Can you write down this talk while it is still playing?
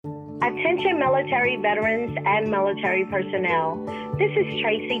Attention military veterans and military personnel. This is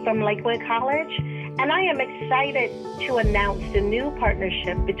Tracy from Lakewood College, and I am excited to announce the new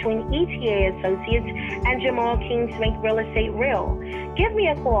partnership between ETA Associates and Jamal King's Make Real Estate Real. Give me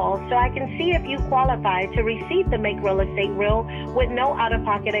a call so I can see if you qualify to receive the Make Real Estate Real with no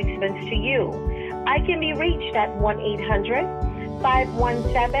out-of-pocket expense to you. I can be reached at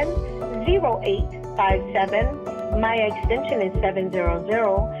 1-800-517-0857. My extension is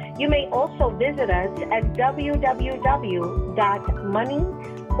 700. You may also visit us at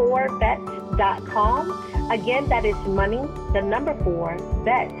www.money4vets.com. Again, that is money, the number 4,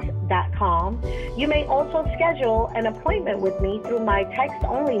 vets.com. You may also schedule an appointment with me through my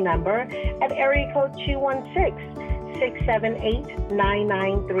text-only number at area code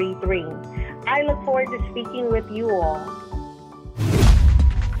 216-678-9933. I look forward to speaking with you all.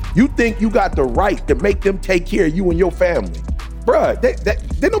 You think you got the right to make them take care of you and your family. Bruh,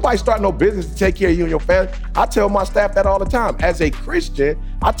 didn't nobody start no business to take care of you and your family. I tell my staff that all the time. As a Christian,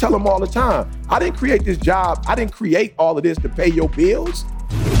 I tell them all the time, I didn't create this job. I didn't create all of this to pay your bills.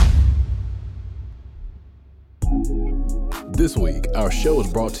 This week, our show is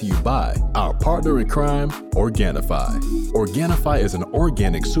brought to you by our partner in crime, Organifi. Organifi is an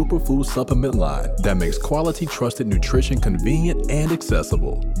organic superfood supplement line that makes quality, trusted nutrition convenient and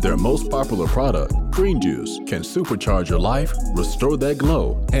accessible. Their most popular product, Green Juice, can supercharge your life, restore that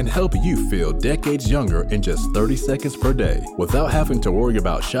glow, and help you feel decades younger in just 30 seconds per day without having to worry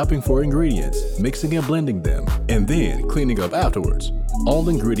about shopping for ingredients, mixing and blending them, and then cleaning up afterwards. All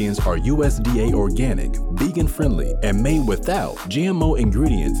ingredients are USDA organic, vegan-friendly, and made without GMO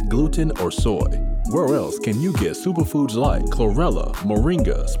ingredients, gluten, or soy. Where else can you get superfoods like chlorella,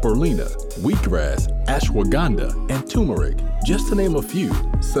 moringa, spirulina, wheatgrass, ashwagandha, and turmeric, just to name a few?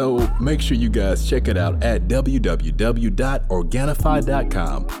 So make sure you guys check it out at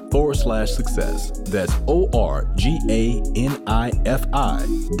www.organifi.com/success. That's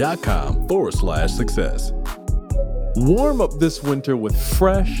ORGANIFI.com/success. Warm up this winter with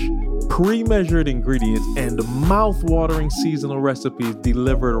fresh, pre-measured ingredients and mouth-watering seasonal recipes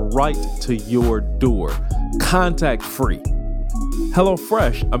delivered right to your door, contact-free.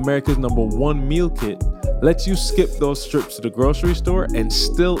 HelloFresh, America's #1 meal kit, lets you skip those trips to the grocery store and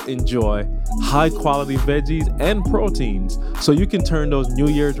still enjoy high-quality veggies and proteins so you can turn those New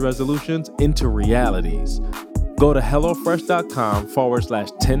Year's resolutions into realities. Go to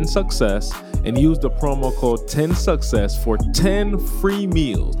HelloFresh.com/10success and use the promo code 10success for 10 free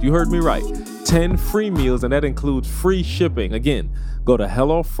meals. You heard me right. 10 free meals, and that includes free shipping. Again, go to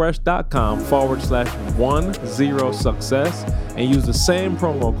HelloFresh.com/10success and use the same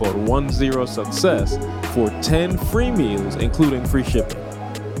promo code 10success for 10 free meals, including free shipping.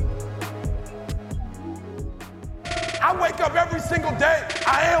 I wake up every single day.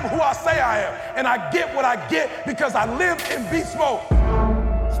 I am who I say I am. And I get what I get because I live in beast mode.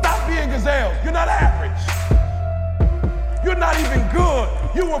 Stop being gazelles. You're not average. You're not even good.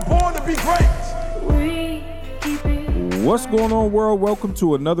 You were born to be great. What's going on, world? Welcome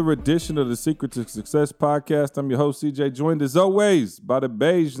to another edition of the Secret to Success podcast. I'm your host, CJ, joined as always by the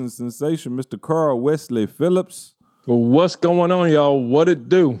Bayesian sensation, Mr. Carl Wesley Phillips. Well, what's going on, y'all? What it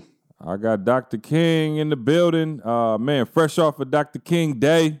do? I got Dr. King in the building. Man, fresh off of Dr. King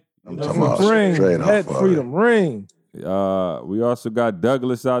Day. I'm talking about ring, straight head off freedom ring. We also got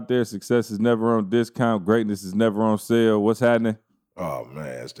Douglas out there. Success is never on discount. Greatness is never on sale. What's happening? Oh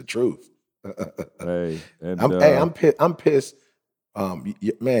man, it's the truth. Hey, and I'm pissed.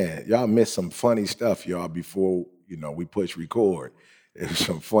 Man, y'all missed some funny stuff, y'all, before we push record. There's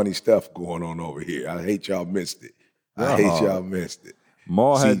some funny stuff going on over here. I hate y'all missed it.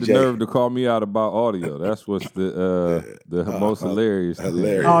 Maul had CJ. the nerve to call me out about audio. That's what's the most hilarious.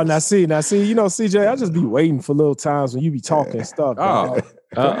 Hilarious. Oh, now see, CJ, I just be waiting for little times when you be talking stuff.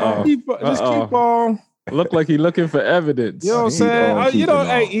 Keep on. Look like he looking for evidence. You know what I'm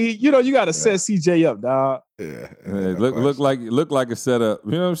saying? You got to set CJ up, dog. Yeah. Look like a setup.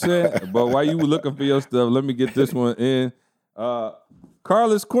 You know what I'm saying? But while you were looking for your stuff, let me get this one in.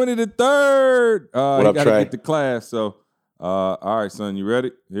 Carlos Quinty the third. He got to get to class. So, all right, son, you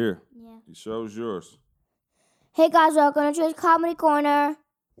ready? Here. Yeah. The show's yours. Hey guys, welcome to Trey's Comedy Corner.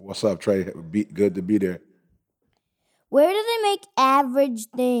 What's up, Trey? Good to be there. Where do they make average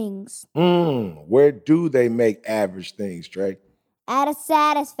things? Where do they make average things, Trey? At a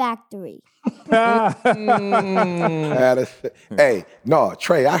Satisfactory. Hey, no,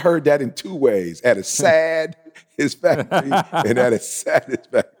 Trey, I heard that in two ways. At a sad his factory and at a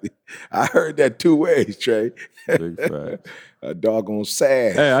satisfactory. I heard that two ways, Trey. Big fact. a doggone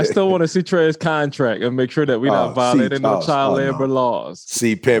sad. Hey, I still want to see Trey's contract and make sure that we're not violating no child labor laws.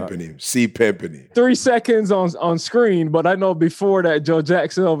 See pimping him. 3 seconds on screen, but I know before that, Joe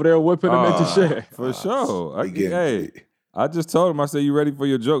Jackson over there whipping him into shit. For sure. I just told him, I said, you ready for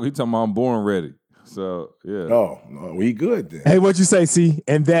your joke? He talking about I'm born ready. So, yeah. No, we good then. Hey, what you say, C?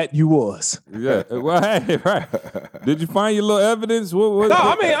 And that you was. Yeah. Well, hey, right. Did you find your little evidence? What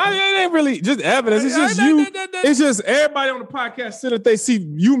I mean, it ain't really just evidence. It's just you. It's just everybody on the podcast said that they see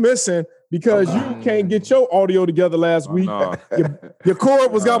you missing because you can't get your audio together last week. No. Your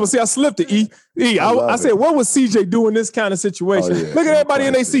cord was gone. See, I slipped it, I said, what would CJ do in this kind of situation? Look at everybody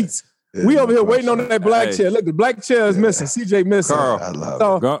in their seats. Yeah, we over here waiting on that black chair. Look, the black chair is missing. CJ missing. Carl, I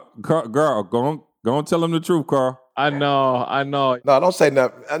love it. Girl, go and tell him the truth, Carl. I know. No, don't say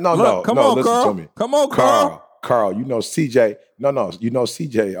nothing. No, come on, listen Carl. to me. Come on, Carl. Carl, you know CJ. You know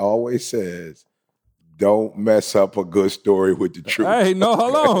CJ always says, don't mess up a good story with the truth. Hey, no,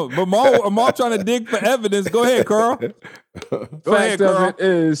 hold on. But I'm all trying to dig for evidence. Go ahead, Carl. Fact of it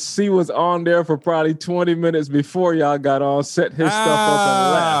is, C was on there for probably 20 minutes before y'all got on, set his stuff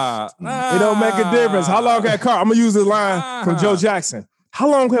up and left. It don't make a difference. How long had Carl? I'm gonna use this line from Joe Jackson. How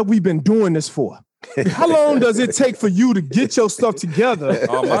long have we been doing this for? How long does it take for you to get your stuff together?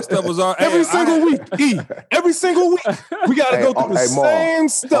 My stuff was all every single week. Every single week, we got to go through the same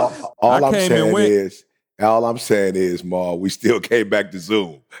stuff. All I'm saying is, Ma, we still came back to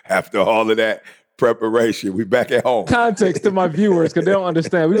Zoom after all of that preparation. We back at home. Context to my viewers, because they don't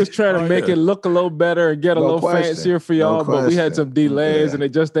understand. We was trying to make it look a little better and get a little fancier for y'all, but we had some delays and it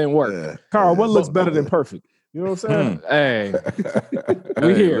just didn't work. Yeah. Carl, what looks better than perfect? You know what I'm saying? Hey,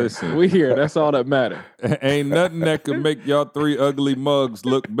 we here. Listen. We here. That's all that matters. Ain't nothing that can make y'all three ugly mugs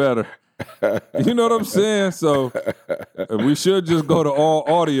look better. You know what I'm saying? So we should just go to all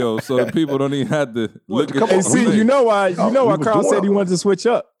audio so that people don't even have to look at and see, you know why Carl said he wanted to switch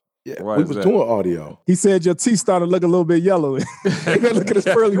up. Yeah, we was doing audio. He said your teeth started to look a little bit yellow. Ain't gonna look at this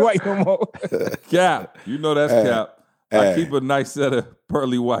pearly white no more. Cap. You know that's Cap. I keep a nice set of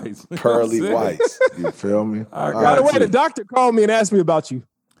pearly whites. Pearly whites. You feel me? By the way, the doctor called me and asked me about you.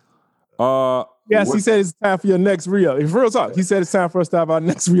 Yes, he said it's time for your next re-up. In real talk, he said it's time for us to have our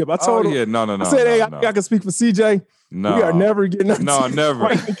next re-up. I told him. No. I said, hey, I can speak for CJ. No. We are never getting up. No,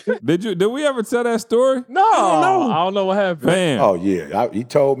 never. Did we ever tell that story? No. I don't know what happened. Bam. Oh, yeah. He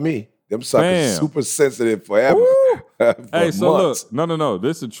told me. Them suckers super sensitive forever. For months. Look. No.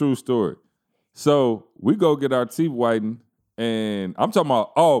 This is a true story. So we go get our teeth whitened, and I'm talking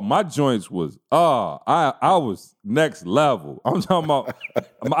about, my joints was, I was next level. I'm talking about,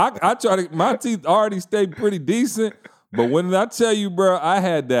 my teeth already stayed pretty decent, but when I tell you, bro, I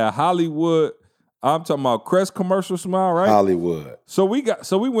had that Hollywood, I'm talking about Crest commercial smile, right? Hollywood. So we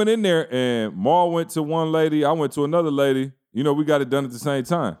went in there, and Maul went to one lady, I went to another lady. You know, we got it done at the same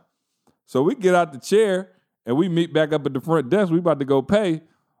time. So we get out the chair, and we meet back up at the front desk. We about to go pay.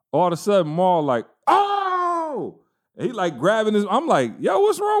 All of a sudden, Maul like, oh! And he like grabbing his, I'm like, yo,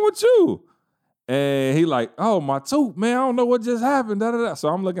 what's wrong with you? And he like, oh, my tooth, man, I don't know what just happened, da-da-da. So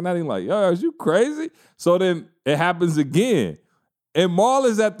I'm looking at him like, yo, is you crazy? So then it happens again. And Maul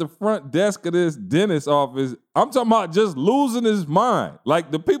is at the front desk of this dentist office. I'm talking about just losing his mind.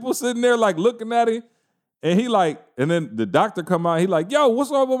 Like the people sitting there like looking at him, and he like, and then the doctor come out, he like, yo,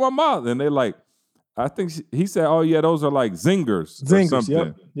 what's wrong with my mouth? And they like, I think he said, oh, yeah, those are like zingers or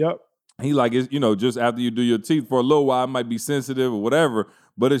something. Yep. He like, it's, just after you do your teeth for a little while, it might be sensitive or whatever,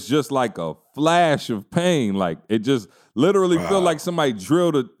 but it's just like a flash of pain. Like, it just literally felt like somebody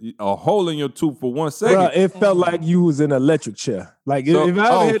drilled a hole in your tooth for 1 second. Bro, it felt like you was in an electric chair. Like, if I ever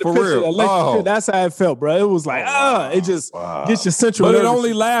had a picture of an electric chair, that's how it felt, bro. It was like, it just gets your central But nervous. it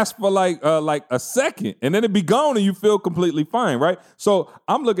only lasts for like a second, and then it be gone, and you feel completely fine, right? So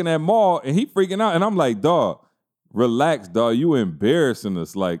I'm looking at Maul, and he freaking out, and I'm like, dog, relax, dog. You embarrassing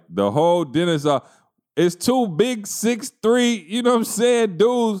us. Like, the whole dentist, it's two big 6'3", you know what I'm saying,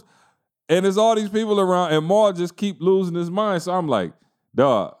 dudes, and there's all these people around, and Maul just keep losing his mind. So I'm like,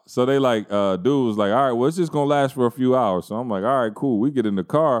 dog. So they like, dude was like, all right, well, it's just gonna last for a few hours. So I'm like, all right, cool. We get in the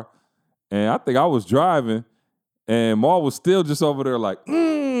car, and I think I was driving, and Maul was still just over there like,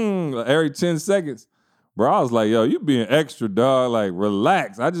 every 10 seconds. Bro, I was like, yo, you being extra, dog. Like,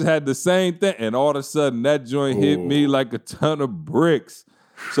 relax. I just had the same thing, and all of a sudden, that joint hit me like a ton of bricks.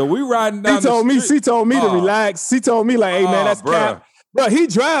 So we riding down She told me to relax. She told me like, hey, man, that's cap. Bro, he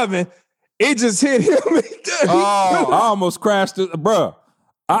driving. It just hit him. I almost crashed it. Bro,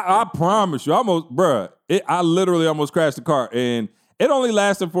 I promise you. I literally almost crashed the car. And it only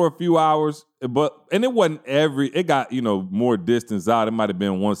lasted for a few hours, and it wasn't it got, more distance out. It might have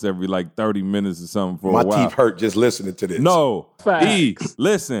been once every like 30 minutes or something for a while. My teeth hurt just listening to this. No.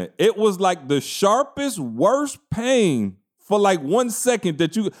 Listen, it was like the sharpest, worst pain for like 1 second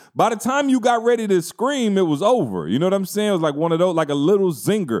by the time you got ready to scream, it was over. You know what I'm saying? It was like one of those, like a little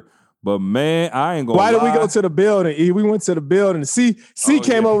zinger. But man, I ain't gonna lie. Why did we go to the building, E? We went to the building. C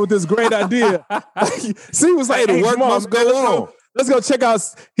came up with this great idea. C was like, the work must go on. Let's go check out.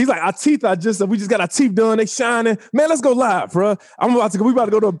 He's like, our teeth we just got our teeth done. They shining. Man, let's go live, bro. We about to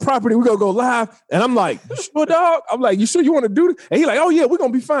go to a property. We're going to go live. And I'm like, you sure, dog? I'm like, you sure you want to do this? And he's like, oh yeah, we're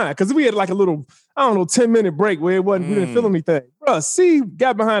going to be fine. Because we had like a little, 10-minute break where we didn't feel anything. Bro, C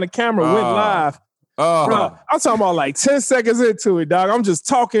got behind the camera, went live. Bro, I'm talking about like 10 seconds into it, dog. I'm just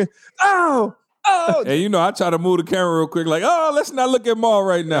talking. Oh. And I try to move the camera real quick, like, let's not look at Maul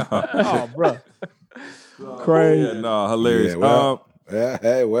right now. Bro. Crazy. Yeah, no, hilarious.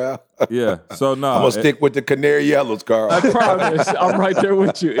 Yeah, so no. I'm going to stick with the Canary Yellows, Carl. I promise. I'm right there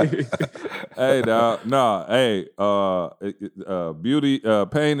with you. Hey, beauty,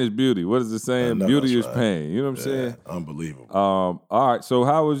 pain is beauty. What is it saying? Beauty is pain. You know what I'm saying? Unbelievable. All right, so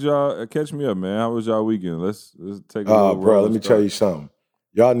how was y'all, catch me up, man. How was y'all weekend? Let's take a little bro, let me tell you something.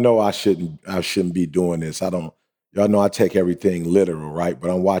 Y'all know I shouldn't be doing this. Y'all know I take everything literal, right? But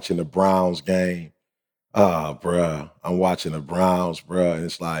I'm watching the Browns game. Bruh, I'm watching the Browns, bruh, and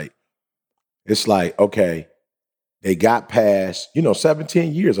it's like, okay, they got past,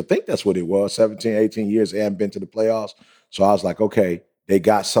 17 years. I think that's what it was, 17, 18 years. They haven't been to the playoffs. So I was like, okay, they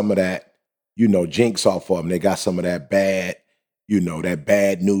got some of that, jinx off of them. They got some of that bad, that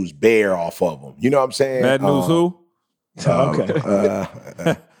bad news bear off of them. You know what I'm saying? Bad news who?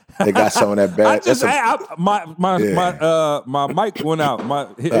 Okay. They got some of that bad. My mic went out.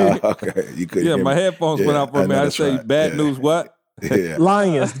 Okay, you couldn't. Yeah, my headphones went out for me. I say bad news. What? Yeah.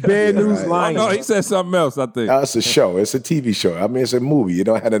 Lions. Bad news. Lions. No, he said something else. I think it's a show. It's a TV show. I mean, it's a movie. It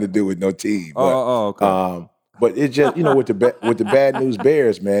don't have nothing to do with no team. But, okay. But it just with the bad news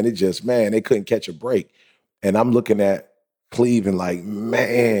Bears, man. They couldn't catch a break. And I'm looking at Cleveland like,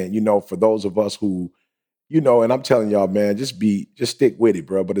 man, for those of us who. And I'm telling y'all, man, just stick with it,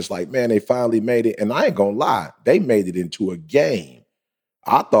 bro. But it's like, man, they finally made it. And I ain't going to lie. They made it into a game.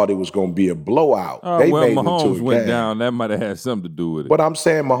 I thought it was going to be a blowout. Mahomes went down. That might have had something to do with it. But I'm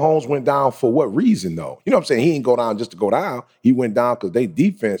saying Mahomes went down for what reason, though? You know what I'm saying? He didn't go down just to go down. He went down because their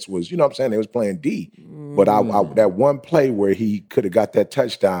defense was, they was playing D. But that one play where he could have got that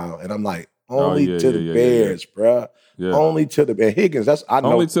touchdown, and I'm like, only to the Bears, bro. Yeah. Only to the Higgins. I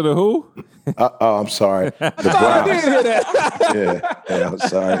know. Only to the who? I'm sorry. The Browns. I did hear that. Yeah, I'm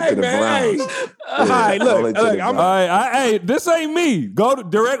sorry. To the Browns. All right, look. Hey, this ain't me. Go to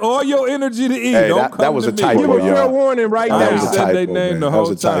direct all your energy to E. Hey, Don't come that was to a typo, me. y'all. Give a fair warning right now. That was a typo, they named the whole that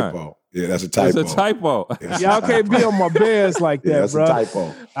was a typo. Yeah, that's a typo. It's a typo. Y'all can't be on my Bears like that, bro. That's a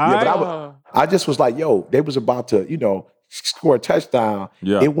typo. But I just was like, yo, they was about to, score a touchdown.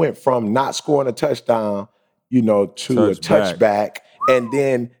 Yeah. It went from not scoring a touchdown, to a touchback. And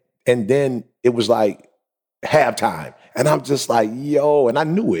then it was like halftime. And I'm just like, yo, and I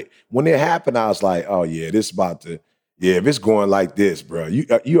knew it. When it happened, I was like, oh yeah, this is about to, if it's going like this, bro,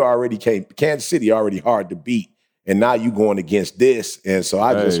 you already Kansas City already hard to beat. And now you going against this. And so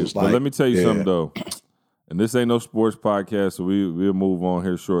I just was like. Let me tell you something though. And this ain't no sports podcast, so we'll move on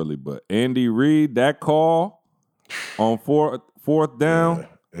here shortly. But Andy Reid, that call on fourth down.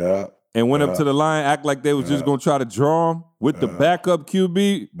 Yeah. And went up to the line, act like they was just going to try to draw him with the backup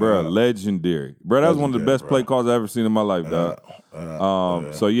QB. Bro, legendary. Bro, that was one of the best play calls I've ever seen in my life, dog.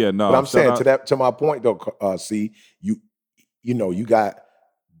 So, yeah, no. But I'm saying to my point, though, see, you got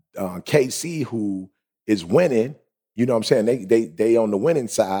KC who is winning. You know what I'm saying? They on the winning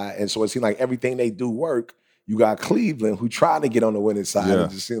side. And so it seems like everything they do work. You got Cleveland who trying to get on the winning side. Yeah. It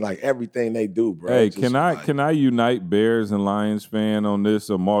just seems like everything they do, bro. Hey, can I unite Bears and Lions fan on this?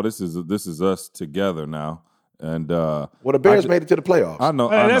 Or this is us together now. And the Bears made it to the playoffs. I know.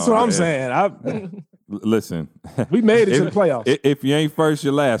 That's what I'm saying. Listen, we made it to the playoffs. If you ain't first,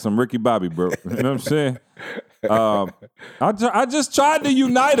 you're last. I'm Ricky Bobby, bro. You know what I'm saying? I just tried to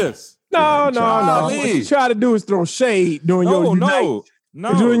unite us. No. What you try to do is throw shade during your unite.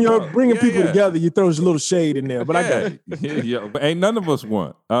 No, doing your bringing people together, you throw a little shade in there, but I got it. Yeah, but ain't none of us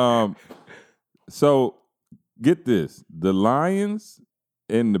won. So get this: the Lions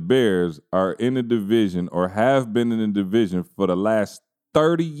and the Bears are in a division, or have been in a division for the last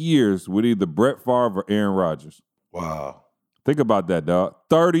 30 years with either Brett Favre or Aaron Rodgers. Wow! Think about that, dog.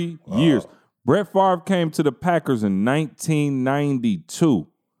 30 years. Brett Favre came to the Packers in 1992.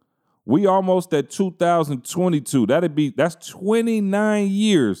 We almost at 2022. That's 29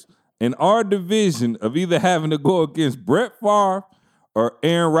 years in our division of either having to go against Brett Favre or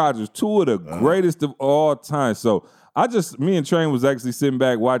Aaron Rodgers, two of the greatest of all time. So me and Train was actually sitting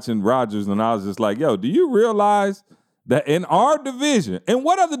back watching Rodgers, and I was just like, yo, do you realize that in our division, and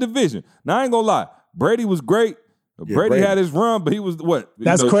what other division? Now, I ain't gonna lie, Brady was great. Yeah, Brady had his run, but he was what?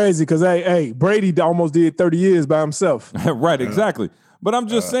 That's crazy because, hey, Brady almost did 30 years by himself. Right, exactly. But I'm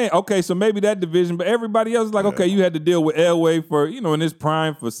just saying, okay, so maybe that division, but everybody else is like, okay, you had to deal with Elway for, in his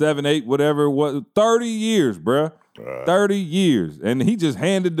prime for 7, 8, whatever it was, 30 years, bruh. 30 years. And he just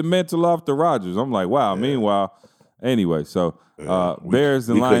handed the mantle off to Rodgers. I'm like, wow. Yeah. Meanwhile, anyway, so Bears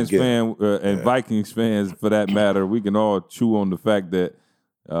and Lions fans and Vikings fans, for that matter, we can all chew on the fact that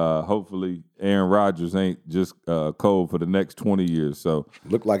hopefully Aaron Rodgers ain't just cold for the next 20 years. So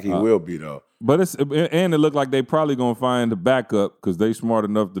look like he will be, though. But it looked like they probably gonna find the backup because they smart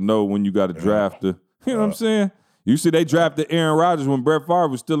enough to know when you got to draft the. You know what I'm saying? You see, they drafted Aaron Rodgers when Brett Favre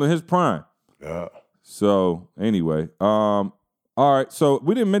was still in his prime. Yeah. So anyway, all right. So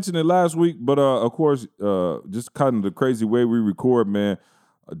we didn't mention it last week, but of course, just kind of the crazy way we record, man.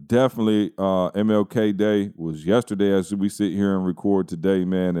 Definitely, MLK Day was yesterday as we sit here and record today,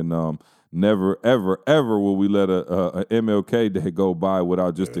 man, and never, ever, ever will we let a MLK Day go by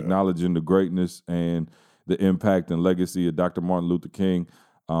without just acknowledging the greatness and the impact and legacy of Dr. Martin Luther King.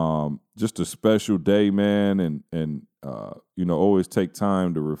 Just a special day, man, and always take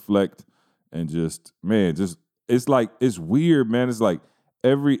time to reflect and just it's weird, man. It's like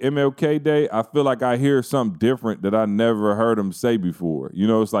every MLK Day, I feel like I hear something different that I never heard him say before.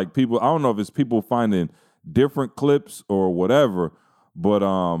 It's like people, I don't know if it's people finding different clips or whatever, but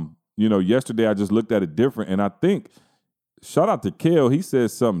yesterday I just looked at it different, and I think, shout out to Kel, he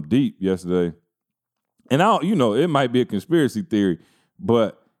said something deep yesterday. And it might be a conspiracy theory,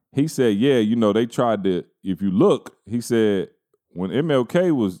 but he said, they tried to, if you look, he said, when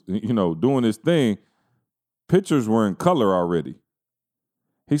MLK was, doing his thing, pictures were in color already.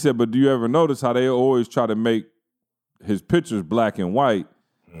 He said, but do you ever notice how they always try to make his pictures black and white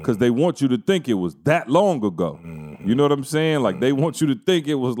because they want you to think it was that long ago. You know what I'm saying? Like, they want you to think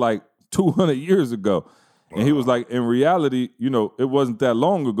it was like 200 years ago. And he was like, in reality, it wasn't that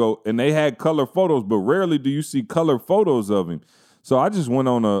long ago. And they had color photos, but rarely do you see color photos of him. So I just went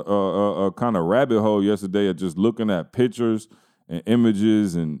on a kind of rabbit hole yesterday of just looking at pictures and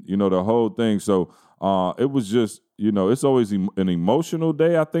images and, the whole thing. So it was just, it's always an emotional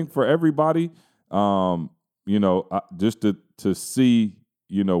day, I think, for everybody. Just to see,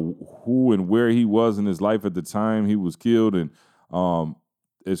 who and where he was in his life at the time he was killed. And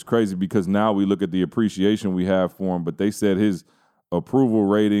it's crazy because now we look at the appreciation we have for him, but they said his approval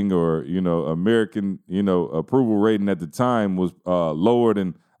rating or, American, approval rating at the time was lower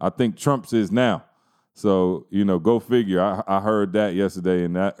than I think Trump's is now. So, go figure. I heard that yesterday,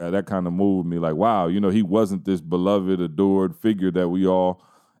 and that kind of moved me. Like, wow, he wasn't this beloved, adored figure that we all,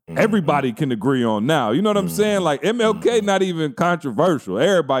 everybody can agree on now. You know what I'm saying? Like, MLK, not even controversial.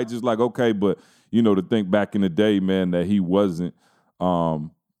 Everybody just like, okay, but, to think back in the day, man, that he wasn't,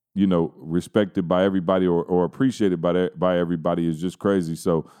 respected by everybody or appreciated by everybody is just crazy.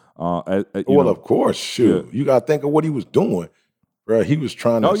 So, of course, shoot. Yeah. You got to think of what he was doing. Bro, he was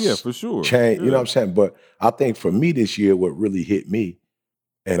trying to for sure. change, you know what I'm saying? But I think for me this year, what really hit me,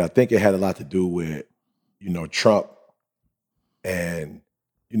 and I think it had a lot to do with, Trump and,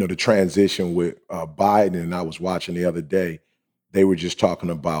 the transition with Biden. And I was watching the other day, they were just talking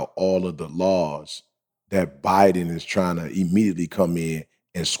about all of the laws that Biden is trying to immediately come in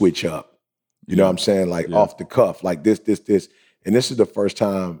and switch up. You know what I'm saying? Like off the cuff, like this. And this is the first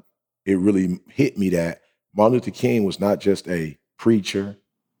time it really hit me that Martin Luther King was not just a preacher,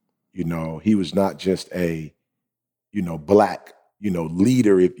 he was not just a, black,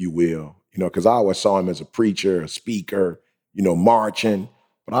 leader, if you will, because I always saw him as a preacher, a speaker, marching.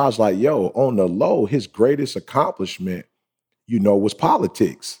 But I was like, on the low, his greatest accomplishment, was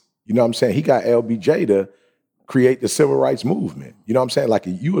politics. You know what I'm saying? He got LBJ to create the civil rights movement. You know what I'm saying? Like,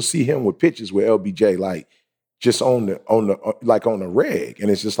 you will see him with pictures with LBJ, like just on the reg. And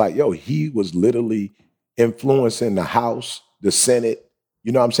it's just like, he was literally influencing the House, the Senate.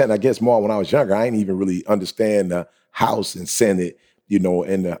 You know what I'm saying? I guess more when I was younger, I didn't even really understand the House and Senate,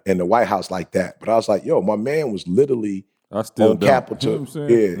 and the White House like that. But I was like, my man was literally on Capitol.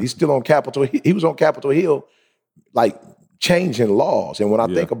 He's still on Capitol. He was on Capitol Hill, like changing laws. And when I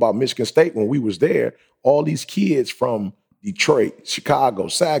think about Michigan State, when we was there, all these kids from Detroit, Chicago,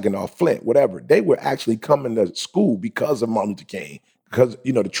 Saginaw, Flint, whatever, they were actually coming to school because of Martin Luther King. Because,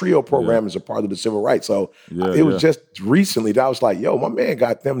 the TRIO program is a part of the civil rights. So it was just recently that I was like, my man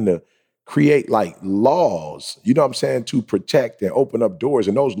got them to create like laws, you know what I'm saying, to protect and open up doors.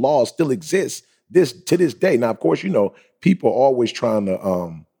 And those laws still exist to this day. Now, of course, people are always trying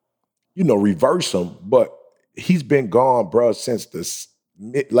to, reverse them, but he's been gone, bro, since the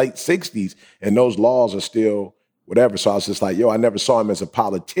late 60s, and those laws are still whatever. So I was just like, I never saw him as a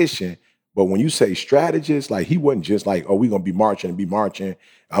politician. But when you say strategist, like he wasn't just like, oh, we're gonna be marching.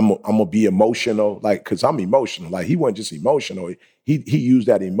 I'm gonna be emotional, like, cause I'm emotional. Like he wasn't just emotional. He used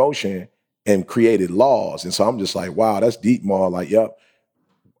that emotion and created laws. And so I'm just like, wow, that's deep, Maul. Like, yep.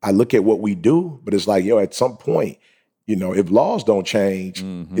 I look at what we do, but it's like, at some point, if laws don't change,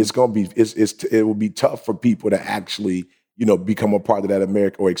 it's gonna be it will be tough for people to actually, become a part of that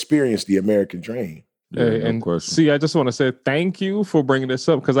America or experience the American dream. Yeah, and see, I just want to say thank you for bringing this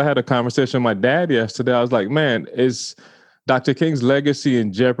up, because I had a conversation with my dad yesterday. I was like, man, is Dr. King's legacy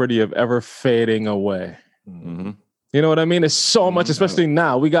in jeopardy of ever fading away? Mm-hmm. You know what I mean? It's so much, especially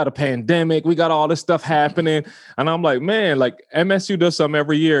now. We got a pandemic. We got all this stuff happening. And I'm like, man, like MSU does something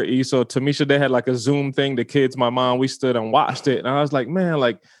every year, E. So Tamisha, they had like a Zoom thing. The kids, my mom, we stood and watched it. And I was like, man,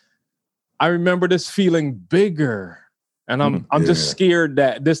 like, I remember this feeling bigger. And I'm just scared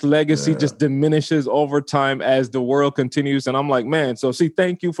that this legacy just diminishes over time as the world continues. And I'm like, man, so see,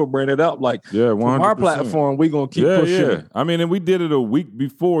 thank you for bringing it up. Like, from our platform, we're going to keep pushing it. I mean, and we did it a week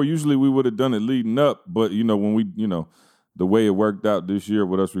before. Usually we would have done it leading up. But, when we, the way it worked out this year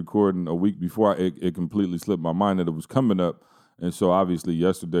with us recording a week before, it completely slipped my mind that it was coming up. And so obviously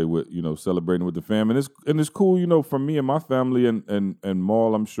yesterday with, celebrating with the fam. And it's cool, for me and my family and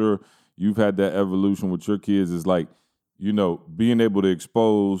Maul, I'm sure you've had that evolution with your kids is like, being able to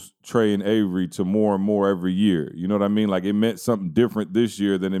expose Trey and Avery to more and more every year. You know what I mean? Like it meant something different this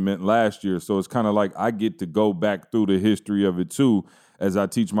year than it meant last year. So it's kind of like I get to go back through the history of it too as I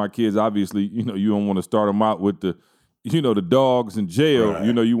teach my kids. Obviously, you don't want to start them out with the dogs in jail. Right,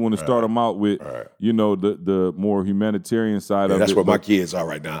 you want to start them out with, the more humanitarian side of it. That's what my kids are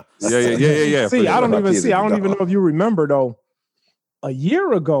right now. Yeah. See, I don't even know if you remember though. A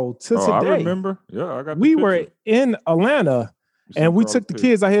year ago to today, I remember. Yeah, I got. We were in Atlanta, and we took the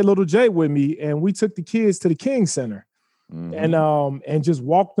kids. I had little Jay with me, and we took the kids to the King Center, and just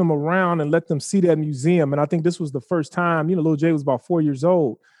walked them around and let them see that museum. And I think this was the first time. Little Jay was about 4 years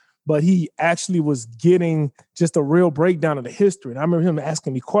old, but he actually was getting just a real breakdown of the history. And I remember him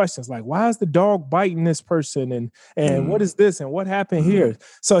asking me questions like, "Why is the dog biting this person? And what is this? And what happened here?"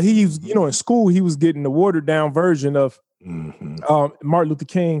 So he's, in school, he was getting the watered down version of Martin Luther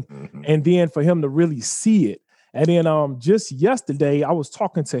King, and then for him to really see it. And then just yesterday, I was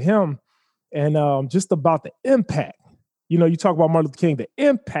talking to him and just about the impact. You talk about Martin Luther King, the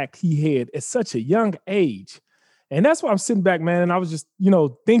impact he had at such a young age. And that's why I'm sitting back, man, and I was just,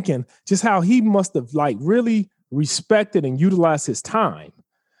 thinking just how he must have like really respected and utilized his time.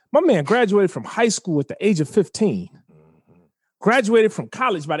 My man graduated from high school at the age of 15, graduated from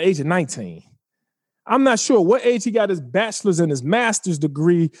college by the age of 19. I'm not sure what age he got his bachelor's and his master's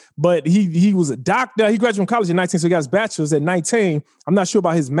degree, but he was a doctor. He graduated from college at 19, so he got his bachelor's at 19. I'm not sure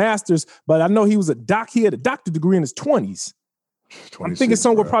about his master's, but I know he was he had a doctorate degree in his 20s. I'm thinking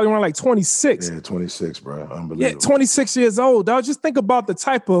somewhere probably around like 26. Yeah, 26, bro. Unbelievable. Yeah, 26 years old. Dog. Just think about the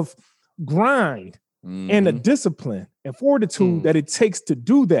type of grind and the discipline and fortitude that it takes to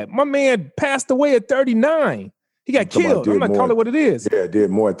do that. My man passed away at 39. He got killed. I'm not calling it what it is. Yeah, did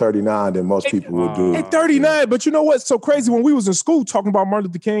more at 39 than most people would do. At 39, but you know what's so crazy? When we was in school talking about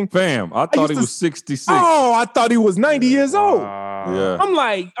Martin Luther King. Fam, I thought he was 66. Oh, I thought he was 90 years old. Yeah. I'm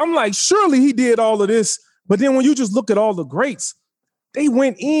like, surely he did all of this. But then when you just look at all the greats, they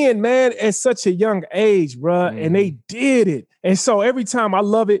went in, man, at such a young age, bro, and they did it. And so every time I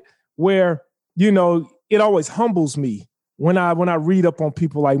love it where, it always humbles me when I read up on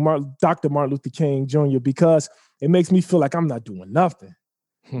people like Dr. Martin Luther King Jr., because it makes me feel like I'm not doing nothing.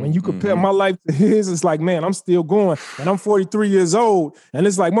 When you compare my life to his, it's like, man, I'm still going. And I'm 43 years old. And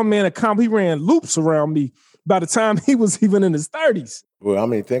it's like my man, he ran loops around me by the time he was even in his 30s. Well, I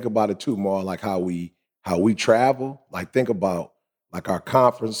mean, think about it too, more like how we travel. Like think about like our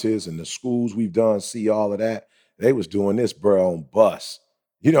conferences and the schools we've done, see all of that. They was doing this, bro, on bus.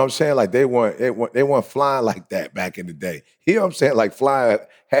 You know what I'm saying? Like they weren't flying like that back in the day. You know what I'm saying? Like flying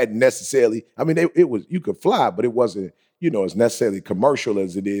hadn't necessarily, I mean, it was, you could fly, but it wasn't, as necessarily commercial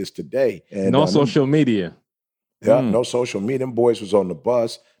as it is today. And no social media. Yeah, no social media. Them boys was on the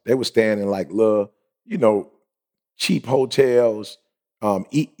bus. They were staying in like little, cheap hotels,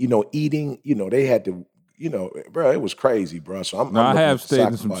 eating, they had to, bro, it was crazy, bro. So I have stayed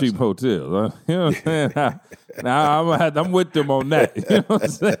in some cheap hotels. You know what I'm saying? Now I'm with them on that. You know what I'm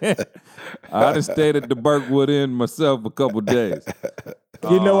saying? I just stayed at the Burkwood Inn myself a couple days.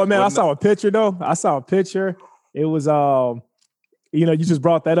 You know what, man? I saw a picture though. It was you just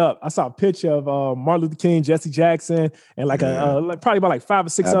brought that up. I saw a picture of Martin Luther King, Jesse Jackson, and probably about like 5 or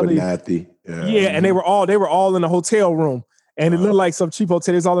 6 others. Yeah, and they were all in a hotel room. And it looked like some cheap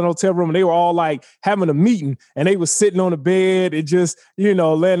hotel. They was all in a hotel room, and they were all like having a meeting, and they was sitting on the bed. It just,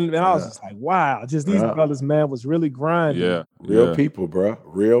 letting. And I was just like, wow, just these brothers, man, was really grinding. Yeah, real people, bro.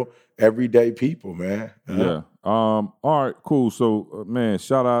 Real everyday people, man. Yeah. All right, cool. So, man,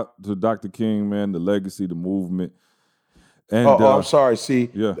 shout out to Dr. King, man, the legacy, the movement. And I'm sorry. See,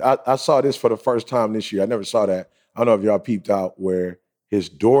 yeah. I saw this for the first time this year. I never saw that. I don't know if y'all peeped out where his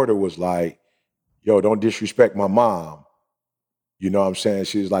daughter was like, "Yo, don't disrespect my mom." You know what I'm saying?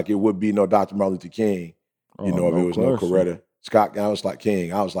 She was like, it would be no Dr. Martin Luther King, if it was no Coretta Scott. I was like,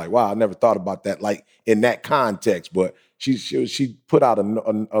 King. I was like, wow, I never thought about that, like in that context. But she put out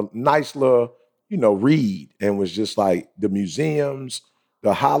a nice little, read, and was just like the museums,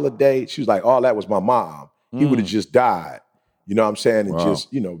 the holiday. She was like, all that was my mom. He would have just died. You know what I'm saying? And just,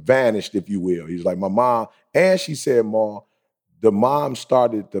 vanished, if you will. He was like, my mom. And she said, Ma, the mom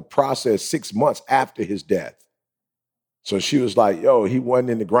started the process 6 months after his death. So she was like, yo, he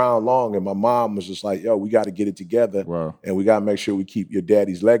wasn't in the ground long. And my mom was just like, yo, we got to get it together. Wow. And we got to make sure we keep your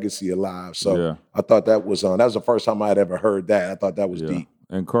daddy's legacy alive. So I thought that was the first time I had ever heard that. I thought that was deep.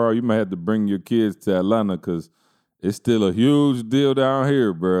 And Carl, you might have to bring your kids to Atlanta because it's still a huge deal down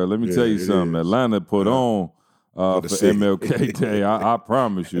here, bro. Let me tell you something. Atlanta put on for MLK Day. I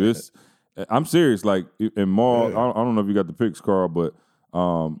promise you. I'm serious. Like in mall, I don't know if you got the pics, Carl, but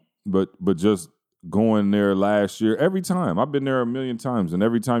just going there last year, every time I've been there a million times, and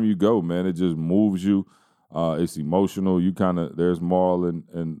every time you go, man, it just moves you. It's emotional. You there's Maul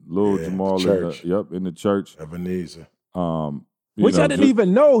and Lil Jamal in the church. Ebenezer. Which I didn't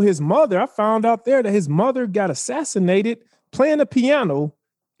even know his mother. I found out there that his mother got assassinated playing the piano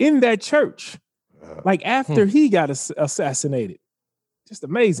in that church. Like after he got assassinated. Just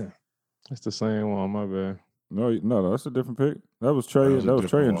amazing. That's the same one, my bad. No, that's a different pick. That was Trey. That was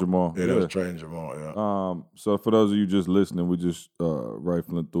Trey and Jamal. Yeah, that was Trey and Jamal. Yeah. So for those of you just listening, we just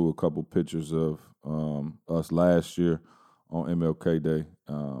rifling through a couple pictures of us last year on MLK Day,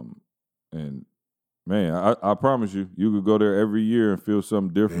 and man, I promise you could go there every year and feel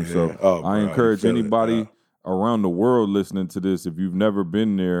something different. Yeah. So I encourage anybody around the world listening to this, if you've never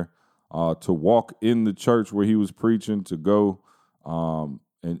been there, to walk in the church where he was preaching, to go.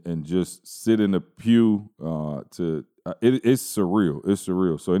 And just sit in the pew it's surreal. It's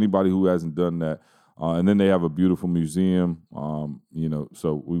surreal. So anybody who hasn't done that, and then they have a beautiful museum,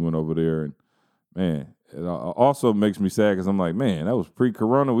 so we went over there, and man, it also makes me sad because I'm like, man, that was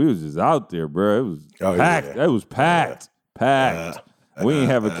pre-corona. We was just out there, bro. It was packed. Yeah. It was packed. We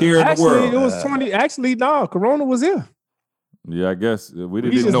ain't have a care in the world. It was 20. Actually, no, corona was here. Yeah, I guess we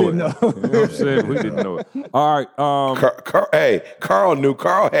didn't know it. You know what I'm saying? We didn't know it. All right. Carl knew.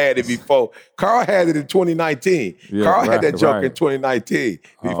 Carl had it before. Carl had it in 2019. Yeah, Carl had that joke in 2019.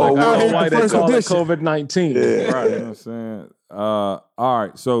 Before why they call it COVID-19. Yeah. Right. You know what I'm saying? All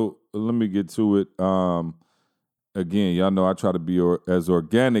right. So let me get to it. Again, y'all know I try to be as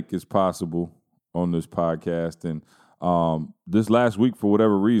organic as possible on this podcast. And this last week, for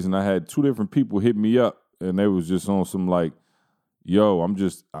whatever reason, I had 2 different people hit me up, and they was just on some like, yo,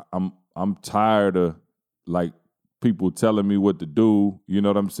 I'm tired of like people telling me what to do. You know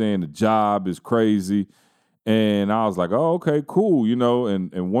what I'm saying? The job is crazy. And I was like, oh, okay, cool.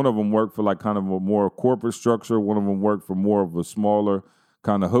 And one of them worked for like kind of a more corporate structure. One of them worked for more of a smaller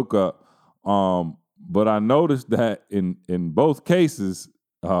kind of hookup. But I noticed that in both cases,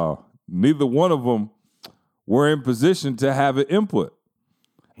 neither one of them were in position to have an input.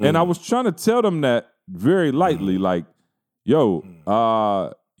 And I was trying to tell them that very lightly, like, yo,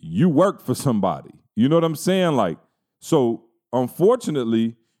 you work for somebody. You know what I'm saying? Like, so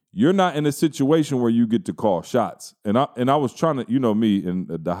unfortunately, you're not in a situation where you get to call shots. And I was trying to, me, and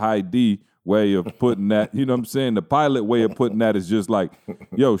the high D way of putting that, you know what I'm saying? The pilot way of putting that is just like,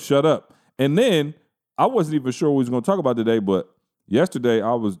 yo, shut up. And then I wasn't even sure what we was going to talk about today, but yesterday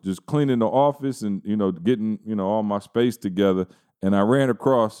I was just cleaning the office and, getting, all my space together. And I ran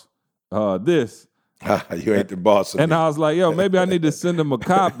across this. You ain't the boss of me. And I was like, yo, maybe I need to send him a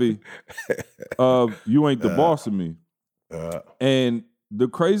copy of You Ain't the Boss of Me. And the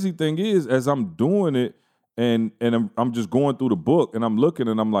crazy thing is, as I'm doing it and I'm just going through the book and I'm looking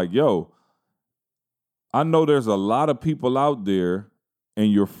and I'm like, yo, I know there's a lot of people out there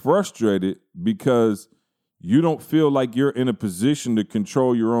and you're frustrated because you don't feel like you're in a position to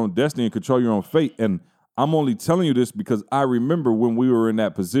control your own destiny and control your own fate. And I'm only telling you this because I remember when we were in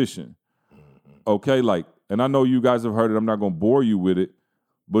that position. Okay, and I know you guys have heard it. I'm not going to bore you with it,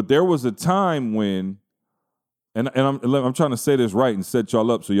 But there was a time when, and I'm trying to say this right and set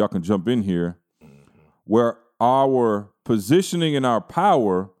y'all up so y'all can jump in here, where our positioning and our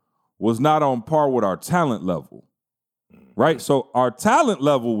power was not on par with our talent level, right? So our talent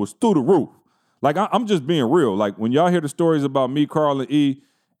level was through the roof. Like, I'm just being real. Like, when y'all hear the stories about me, Carl, and E,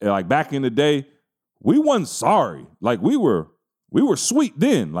 like back in the day, we wasn't sorry. Like, we were sweet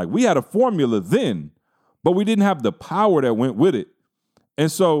then. Like, we had a formula then, but we didn't have the power that went with it.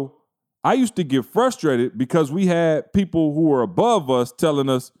 And so I used to get frustrated because we had people who were above us telling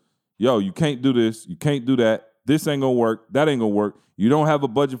us, yo, you can't do this, you can't do that, this ain't gonna work, that ain't gonna work, you don't have a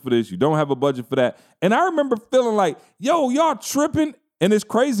budget for this, you don't have a budget for that. And I remember feeling like, yo, y'all tripping. And it's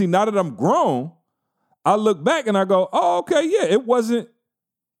crazy, now that I'm grown, I look back and I go, oh, okay, yeah, that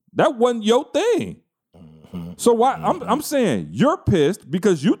wasn't your thing. So why I'm saying you're pissed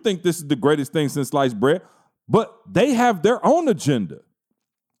because you think this is the greatest thing since sliced bread, but they have their own agenda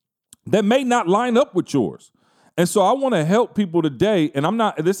that may not line up with yours. And so I want to help people today, and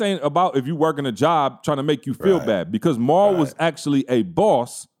this ain't about if you working a job trying to make you feel bad, because Maul was actually a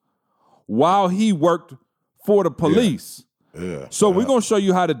boss while he worked for the police. Yeah. So we're going to show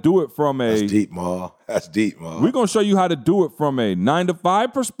you how to do it from a... That's deep, Maul. That's deep, Maul. We're going to show you how to do it from a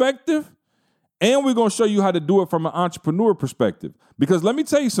 9-to-5 perspective, and we're going to show you how to do it from an entrepreneur perspective. Because let me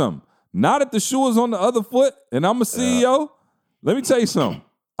tell you something. Now that the shoe is on the other foot and I'm a CEO, let me tell you something.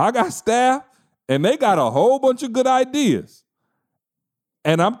 I got staff, and they got a whole bunch of good ideas.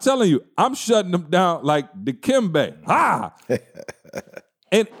 And I'm telling you, I'm shutting them down like the Kimbe. Ha!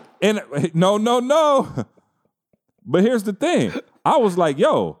 and no. But here's the thing. I was like,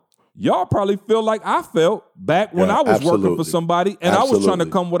 yo, y'all probably feel like I felt back when I was working for somebody and I was trying to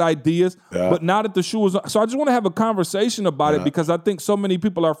come with ideas. Yeah. But now that the shoe is on. So I just want to have a conversation about it because I think so many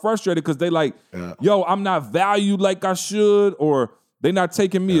people are frustrated because they like, yo, I'm not valued like I should, or they not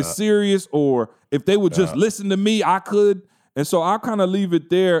taking me as serious, or if they would just listen to me, I could. And so I'll kind of leave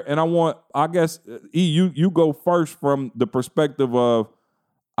it there. And I guess, E, you go first from the perspective of,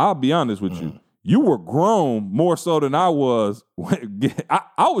 I'll be honest with you. You were grown more so than I was.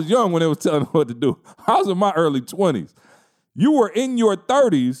 I was young when they was telling me what to do. I was in my early 20s. You were in your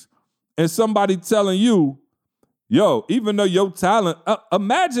 30s and somebody telling you, yo, even though your talent,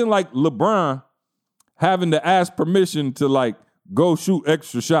 imagine like LeBron having to ask permission to like go shoot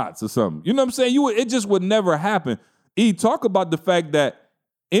extra shots or something. You know what I'm saying? It just would never happen. E, talk about the fact that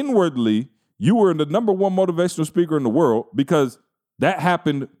inwardly you were the number one motivational speaker in the world because that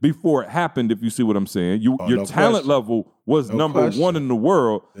happened before it happened, if you see what I'm saying. Your talent level was number one in the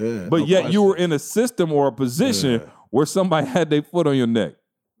world, but yet you were in a system or a position where somebody had their foot on your neck.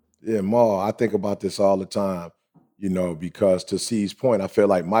 Yeah, Ma, I think about this all the time, because to C's point, I feel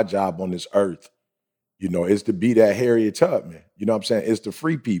like my job on this earth, is to be that Harriet Tubman. You know what I'm saying? It's to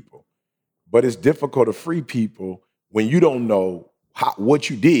free people. But it's difficult to free people when you don't know what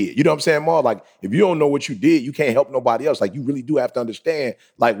you did. You know what I'm saying, Ma? Like, if you don't know what you did, you can't help nobody else. Like, you really do have to understand,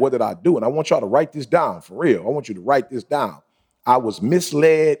 like, what did I do? And I want y'all to write this down, for real. I want you to write this down. I was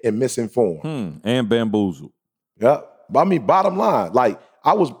misled and misinformed. And bamboozled. Yeah. I mean, bottom line, like,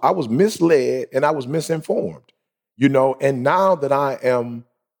 I was misled and I was misinformed, and now that I am,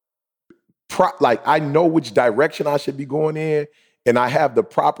 I know which direction I should be going in and I have the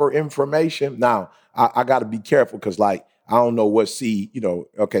proper information. Now, I got to be careful because, like, I don't know what C,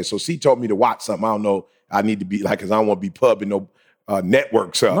 okay, so C told me to watch something. I don't know. I need to be like, because I don't want to be pubbing no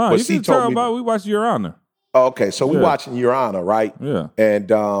networks up. No, but you C can told tell me about we watch Your Honor. Okay, so we watching Your Honor, right? Yeah.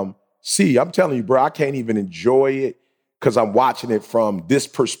 And C, I'm telling you, bro, I can't even enjoy it because I'm watching it from this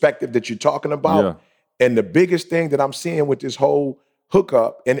perspective that you're talking about. Yeah. And the biggest thing that I'm seeing with this whole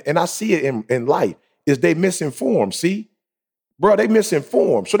hookup, and I see it in life, is they misinformed, see? Bro, they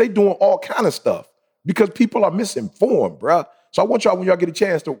misinformed. So they doing all kind of stuff. Because people are misinformed, bro. So I want y'all, when y'all get a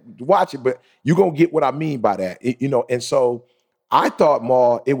chance to watch it, but you're going to get what I mean by that. And so I thought,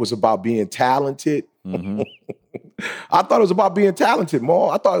 Ma, it was about being talented. Mm-hmm. I thought it was about being talented, Ma.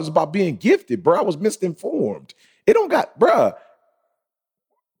 I thought it was about being gifted, bro. I was misinformed. It don't got, bro,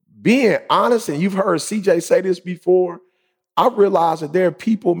 being honest, and you've heard CJ say this before, I realize that there are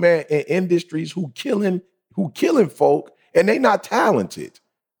people, man, in industries who killing folk, and they not talented.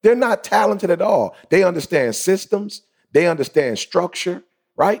 They're not talented at all. They understand systems. They understand structure,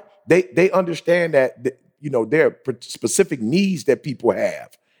 right? They understand that, there are specific needs that people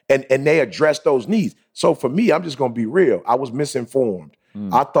have, and they address those needs. So for me, I'm just going to be real. I was misinformed.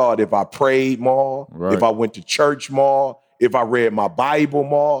 I thought if I prayed more, if I went to church more, if I read my Bible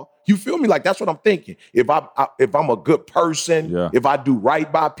more, you feel me? Like, that's what I'm thinking. If I'm a good person, if I do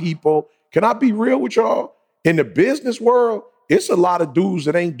right by people, can I be real with y'all? In the business world, it's a lot of dudes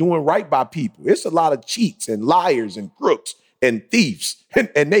that ain't doing right by people. It's a lot of cheats and liars and crooks and thieves,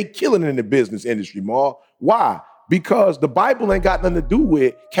 and they killing in the business industry, Ma. Why? Because the Bible ain't got nothing to do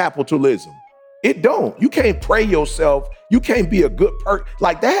with capitalism. It don't. You can't pray yourself. You can't be a good person.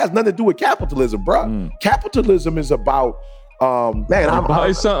 Like, that has nothing to do with capitalism, bro. Capitalism is about, you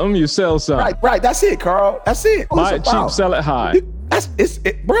buy something, you sell something. Right. That's it, Carl. That's it. Buy it cheap, sell it high.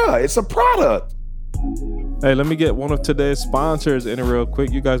 It's a product. Hey, let me get one of today's sponsors in real quick.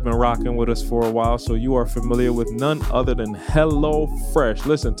 You guys been rocking with us for a while, so you are familiar with none other than HelloFresh.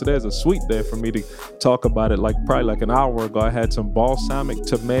 Listen, today's a sweet day for me to talk about it. Probably like an hour ago, I had some balsamic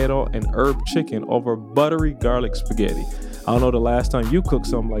tomato and herb chicken over buttery garlic spaghetti. I don't know the last time you cooked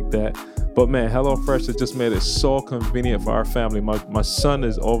something like that, but man, HelloFresh has just made it so convenient for our family. My son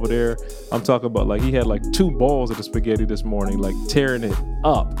is over there. I'm talking about he had 2 bowls of the spaghetti this morning, tearing it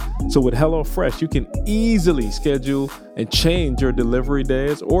up. So with HelloFresh, you can easily schedule and change your delivery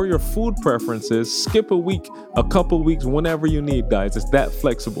days or your food preferences. Skip a week, a couple weeks, whenever you need, guys. It's that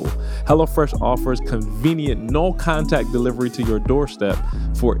flexible. HelloFresh offers convenient, no-contact delivery to your doorstep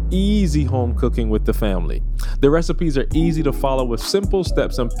for easy home cooking with the family. The recipes are easy to follow with simple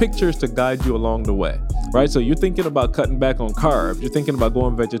steps and pictures to guide you along the way, right? So you're thinking about cutting back on carbs. You're thinking about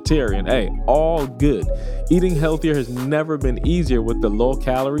going vegetarian. Hey, all good. Eating healthier has never been easier with the low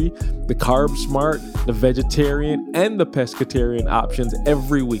calorie, the carb smart, the vegetarian, and the pescatarian options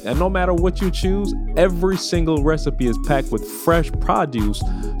every week. And no matter what you choose, every single recipe is packed with fresh produce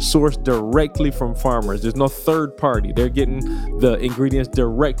sourced directly from farmers. There's no third party. They're getting the ingredients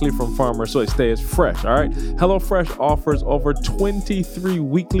directly from farmers, so it stays fresh, all right? HelloFresh offers over 23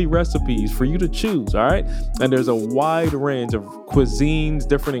 weekly recipes for you to choose, all right? And there's a wide range of cuisines,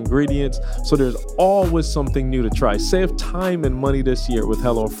 different ingredients, so there's always something new to try. Save time and money this year with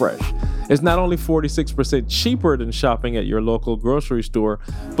HelloFresh. It's not only 46% cheaper than shopping at your local grocery store,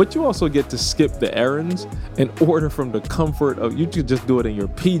 but you also get to skip the errands and order from the comfort of, you can just do it in your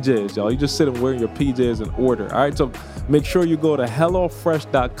PJs, y'all. You just sit and wear your PJs and order, all right? So make sure you go to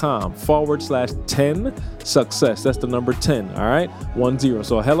HelloFresh.com/10success. That's the number 10, all right? 10.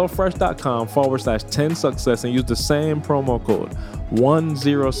 So HelloFresh.com/10success and use the same promo code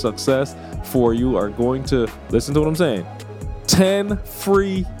 10success for you are going to, listen to what I'm saying, 10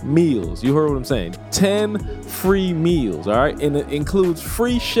 free meals. You heard what I'm saying. 10 free meals, all right? And it includes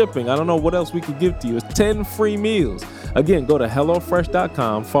free shipping. I don't know what else we could give to you. It's 10 free meals. Again, go to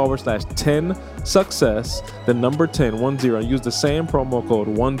HelloFresh.com/10success, the number 10, 10, and use the same promo code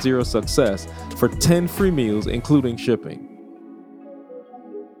 10success for 10 free meals, including shipping.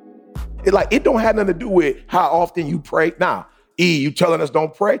 It don't have nothing to do with how often you pray. Now, you telling us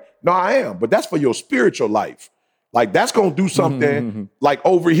don't pray? No, I am. But that's for your spiritual life. That's going to do something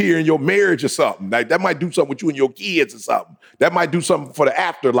over here in your marriage or something. That might do something with you and your kids or something. That might do something for the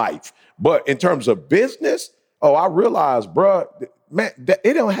afterlife. But in terms of business, I realize, bro, man,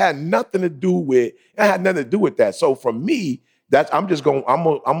 it don't have nothing to do with that. So for me, I'm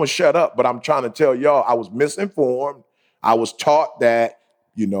gonna shut up, but I'm trying to tell y'all I was misinformed. I was taught that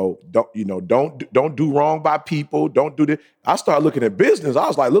don't do wrong by people. Don't do this. I started looking at business. I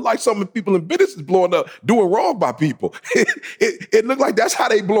was like, look like some people in business is blowing up, doing wrong by people. It looked like that's how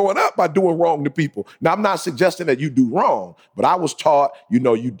they blowing up, by doing wrong to people. Now, I'm not suggesting that you do wrong, but I was taught,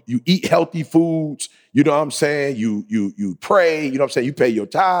 you eat healthy foods. You know what I'm saying? You pray. You know what I'm saying? You pay your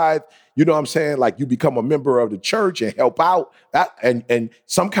tithe. You know what I'm saying? You become a member of the church and help out. And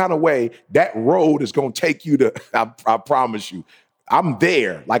some kind of way, that road is going to take you to, I promise you. I'm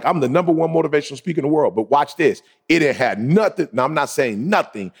there. I'm the number one motivational speaker in the world. But watch this. It ain't had nothing. Now, I'm not saying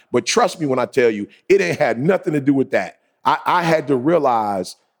nothing, but trust me when I tell you, it ain't had nothing to do with that. I had to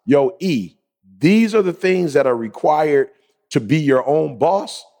realize, these are the things that are required to be your own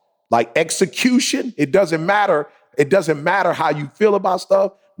boss. Execution. It doesn't matter. It doesn't matter how you feel about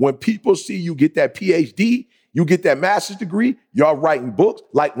stuff. When people see you get that PhD, you get that master's degree, y'all writing books.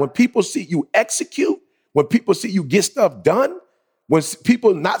 When people see you execute, when people see you get stuff done, when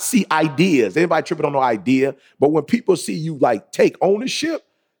people not see ideas, everybody tripping on no idea, but when people see you take ownership,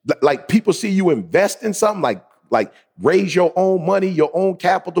 people see you invest in something, like raise your own money, your own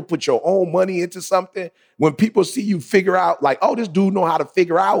capital, put your own money into something. When people see you figure out this dude know how to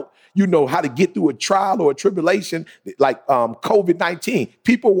figure out, how to get through a trial or a tribulation, COVID-19,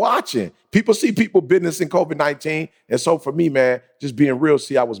 people watching, people see people business in COVID-19. And so for me, man, just being real,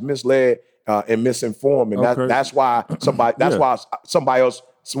 I was misled and misinformed, and okay. that's why somebody else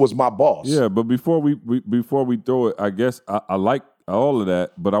was my boss. Yeah, but before we throw it, I guess I like all of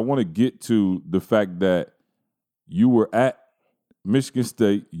that, but I want to get to the fact that you were at Michigan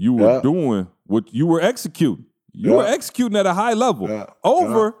State, you were doing what you were executing. You were executing at a high level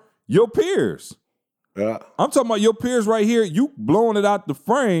over your peers. Yeah. I'm talking about your peers right here. You blowing it out the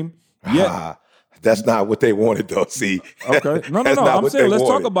frame. Yet that's not what they wanted, though. See, okay, no. I'm saying let's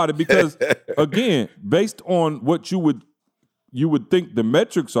talk about it because again, based on what you would think the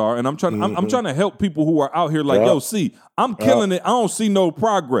metrics are, and I'm trying. I'm trying to help people who are out here like, yo, see, I'm killing it. I don't see no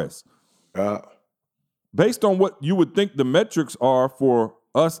progress. Based on what you would think the metrics are for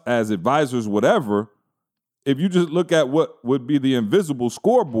us as advisors, whatever. If you just look at what would be the invisible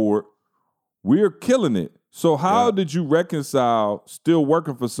scoreboard, we're killing it. So how did you reconcile still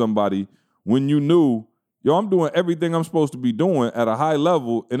working for somebody when you knew, yo, I'm doing everything I'm supposed to be doing at a high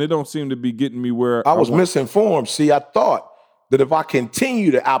level and it don't seem to be getting me where I was misinformed. See, I thought that if I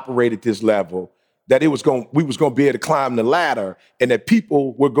continue to operate at this level, that we was going to be able to climb the ladder and that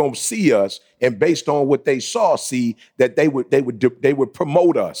people were going to see us and based on what they saw, see that they would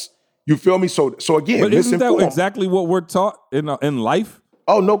promote us. You feel me? So again, but isn't that exactly what we're taught in life?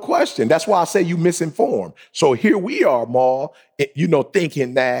 Oh, no question. That's why I say you misinformed. So here we are, Maul,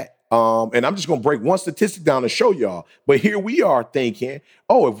 thinking that, and I'm just going to break one statistic down to show y'all, but here we are thinking,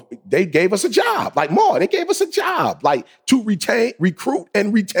 if they gave us a job, like Maul, they gave us a job, like to recruit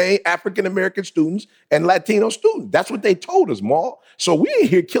and retain African-American students and Latino students. That's what they told us, Maul. So we ain't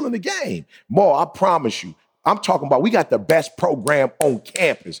here killing the game. Maul, I promise you, I'm talking about we got the best program on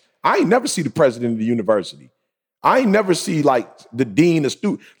campus. I ain't never see the president of the university. I ain't never see like the dean of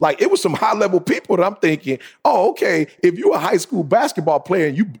students. Like it was some high level people that I'm thinking, okay, if you're a high school basketball player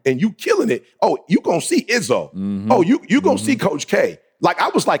and you killing it, you gonna see Izzo. Mm-hmm. You gonna see Coach K. Like I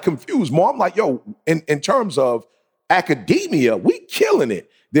was like confused more. I'm like, yo, in terms of academia, we killing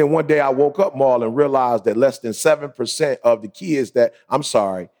it. Then one day I woke up, Marl, and realized that less than 7% of the kids that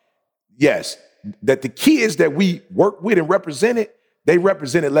the kids that we work with and represented, they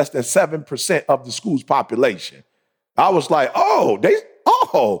represented less than 7% of the school's population. I was like, I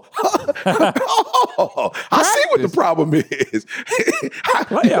see what the problem is.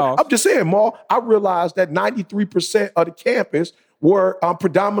 I'm just saying, Ma, I realized that 93% of the campus were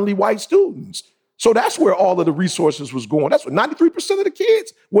predominantly white students. So that's where all of the resources was going. That's what 93% of the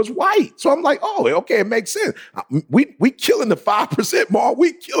kids was white. So I'm like, okay, it makes sense. We killing the 5%, Ma.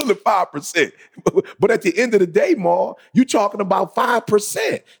 We killing the 5%. But at the end of the day, Ma, you talking about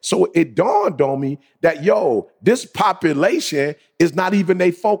 5%. So it dawned on me that, this population is not even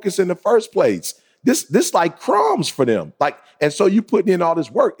their focus in the first place. This like crumbs for them. And so you putting in all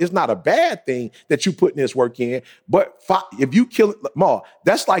this work. It's not a bad thing that you putting this work in. But if you kill it, Ma,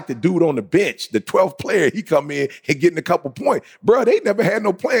 that's like the dude on the bench, the 12th player. He come in and getting a couple points. Bro, they never had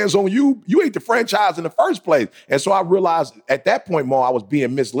no plans on you. You ain't the franchise in the first place. And so I realized at that point, Ma, I was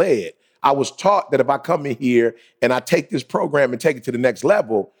being misled. I was taught that if I come in here and I take this program and take it to the next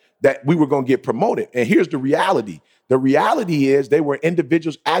level, that we were going to get promoted. And here's the reality. The reality is they were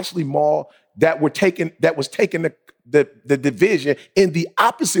individuals actually, Ma, that was taking the division in the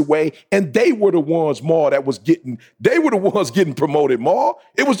opposite way, and they were the ones, Ma, they were the ones getting promoted, Ma.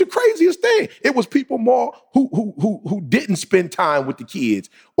 It was the craziest thing. It was people, Ma, who didn't spend time with the kids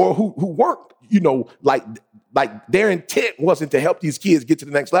or who weren't, like their intent wasn't to help these kids get to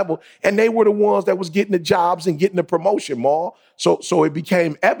the next level, and they were the ones that was getting the jobs and getting the promotion, Ma. So it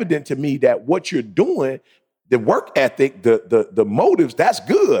became evident to me that what you're doing, the work ethic, the motives, that's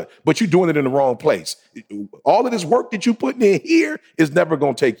good, but you're doing it in the wrong place. All of this work that you're putting in here is never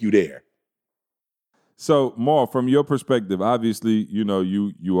going to take you there. So, Maul, from your perspective, obviously,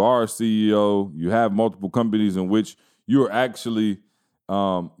 you are a CEO, you have multiple companies in which you're actually,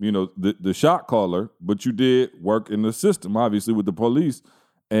 the shot caller, but you did work in the system, obviously, with the police,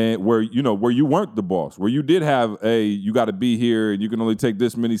 and where you weren't the boss, where you did have you got to be here and you can only take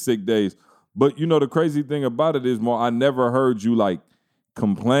this many sick days. But, the crazy thing about it is, Mo, I never heard you,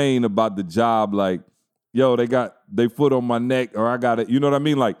 complain about the job, yo, they got their foot on my neck, or I got it, you know what I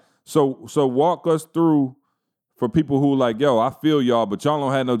mean? So walk us through for people who yo, I feel y'all, but y'all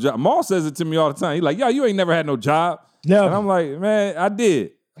don't have no job. Maul says it to me all the time. He yo, you ain't never had no job. No. And I'm like, man, I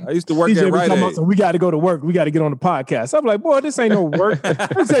did. I used to work at Rite Aid. We got to go to work. We got to get on the podcast. I'm like, boy, this ain't no work.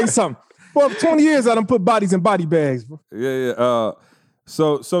 Let me tell you something. Boy, for 20 years, I done put bodies in body bags. Bro. Yeah.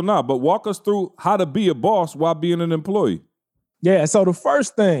 But walk us through how to be a boss while being an employee. Yeah, so the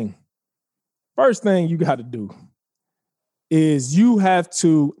first thing you got to do is you have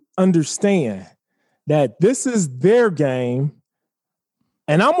to understand that this is their game,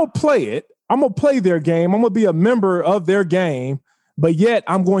 and I'm going to play it. I'm going to play their game. I'm going to be a member of their game, but yet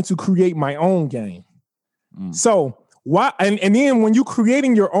I'm going to create my own game. So why? And then when you're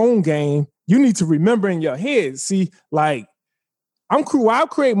creating your own game, you need to remember in your head, see, I'll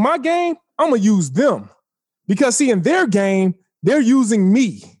create my game. I'm going to use them. Because see, in their game, they're using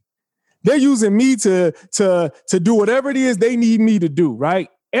me. They're using me to do whatever it is they need me to do, right?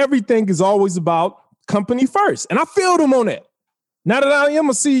 Everything is always about company first. And I feel them on that. Now that I am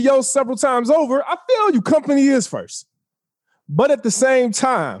a CEO several times over, I feel you, company is first. But at the same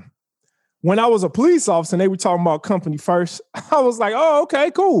time, when I was a police officer and they were talking about company first, I was like, oh,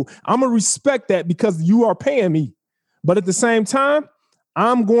 okay, cool. I'm going to respect that because you are paying me. But at the same time,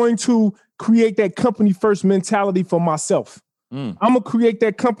 I'm going to create that company first mentality for myself. I'm going to create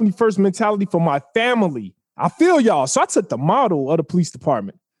that company first mentality for my family. I feel y'all. So I took the model of the police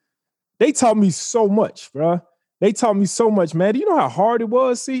department. They taught me so much, bro. They taught me so much, man. Do you know how hard it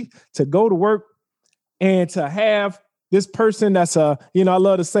was, to go to work and to have this person that's I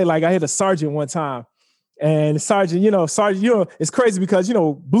love to say, like, I had a sergeant one time. And the sergeant, it's crazy because,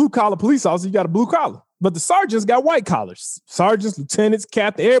 blue collar police officer, you got a blue collar. But the sergeants got white collars. Sergeants, lieutenants,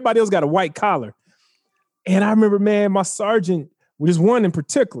 captain, everybody else got a white collar. And I remember, man, my sergeant, just one in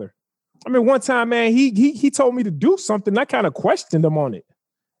particular. I mean, one time, man, he told me to do something. I kind of questioned him on it.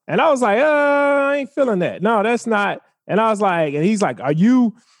 And I was like, I ain't feeling that. No, that's not. And I was like, and he's like, are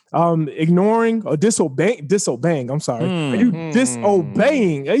you ignoring or disobeying? I'm sorry. Are you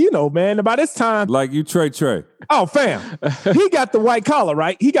disobeying? Man, by this time. Like you, Trey. Oh, fam. He got the white collar,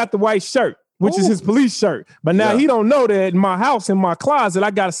 right? He got the white shirt, which is his police shirt. But now he don't know that in my house, in my closet, I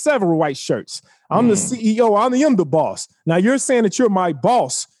got several white shirts. I'm the CEO. I'm the boss. Now you're saying that you're my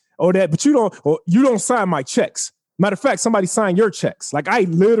boss or that, but you don't sign my checks. Matter of fact, somebody signed your checks. Like I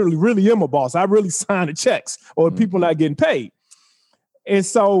literally really am a boss. I really sign the checks or people not getting paid. And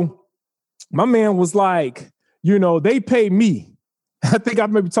so my man was like, they pay me. I think I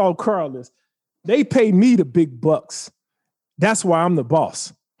maybe told Carl this. They pay me the big bucks. That's why I'm the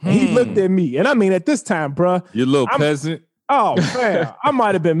boss. And he looked at me. And I mean, at this time, bro. You little peasant. Oh, man. I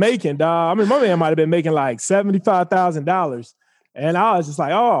might have been making, dog. I mean, my man might have been making like $75,000. And I was just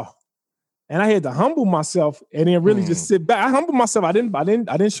like, oh. And I had to humble myself and then really just sit back. I humbled myself. I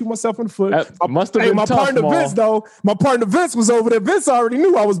didn't shoot myself in the foot. That must have been my tough, partner Vince, though. My partner Vince was over there. Vince already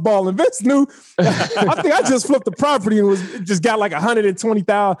knew I was balling. Vince knew. I think I just flipped the property and just got like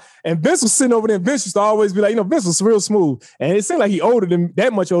 $120,000. And Vince was sitting over there. And Vince used to always be like, Vince was real smooth. And it seemed like he that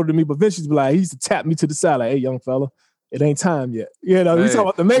much older than me. But Vince used to be like, he used to tap me to the side like, hey, young fella, it ain't time yet. We talking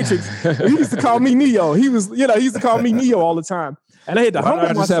about the Matrix. He used to call me Neo. He used to call me Neo all the time. And I had to humble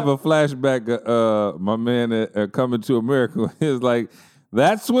myself. I just have a flashback. My man Coming to America. He was like,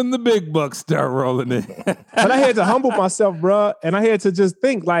 that's when the big bucks start rolling in. But I had to humble myself, bro. And I had to just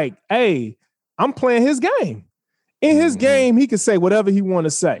think like, hey, I'm playing his game. In his game, he could say whatever he want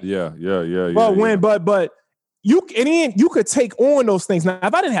to say. Yeah. But you could take on those things. Now,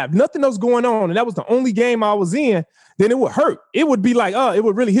 if I didn't have nothing else going on and that was the only game I was in, then it would hurt. It would be like, it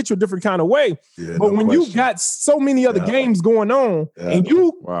would really hit you a different kind of way. Yeah, but when you got so many other games going on and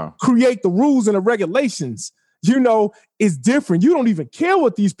you create the rules and the regulations, it's different. You don't even care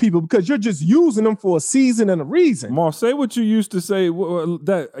with these people because you're just using them for a season and a reason. Mar, say what you used to say.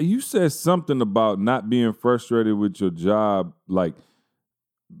 That you said something about not being frustrated with your job. Like,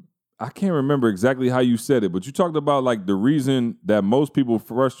 I can't remember exactly how you said it, but you talked about like the reason that most people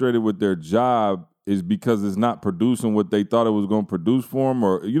frustrated with their job is because it's not producing what they thought it was going to produce for them,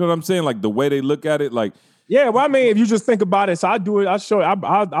 or you know what I'm saying? Like the way they look at it, like. Yeah, well, I mean, if you just think about it, so I do it. I'll show it.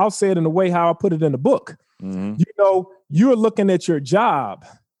 I'll say it in the way how I put it in the book. Mm-hmm. You're looking at your job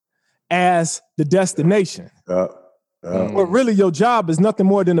as the destination. But really, your job is nothing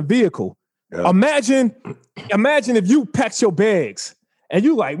more than a vehicle. Imagine if you packed your bags. And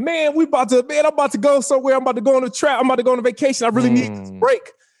you like, I'm about to go somewhere. I'm about to go on a trip. I'm about to go on a vacation. I really need this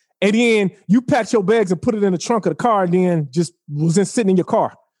break. And then you packed your bags and put it in the trunk of the car and then just was sitting in your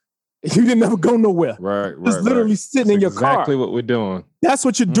car. You didn't ever go nowhere. Right. Just literally sitting in your car. Exactly what we're doing. That's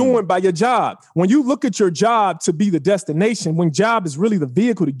what you're doing by your job. When you look at your job to be the destination, when job is really the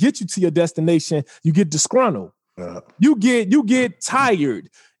vehicle to get you to your destination, you get disgruntled. You get tired.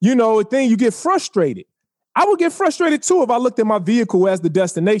 Then you get frustrated. I would get frustrated too if I looked at my vehicle as the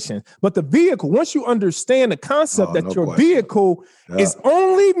destination. But the vehicle, once you understand the concept that your vehicle is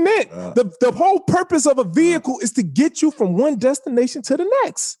only meant, the whole purpose of a vehicle is to get you from one destination to the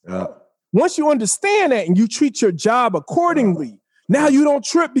next. Once you understand that and you treat your job accordingly, now you don't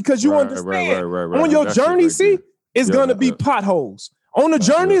trip because you understand. On your journey, it's going to be potholes. On the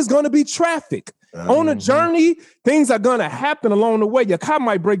journey, it's going to be traffic. On the journey, things are going to happen along the way. Your car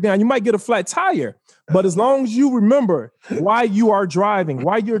might break down. You might get a flat tire. But as long as you remember why you are driving,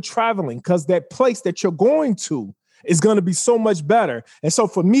 why you're traveling, because that place that you're going to is going to be so much better. And so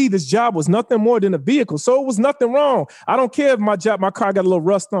for me, this job was nothing more than a vehicle. So it was nothing wrong. I don't care if my car got a little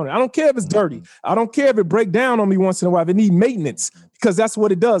rust on it. I don't care if it's dirty. I don't care if it break down on me once in a while. If it need maintenance, because that's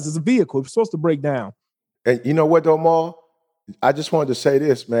what it does. It's a vehicle. It's supposed to break down. And you know what, though, Maul? I just wanted to say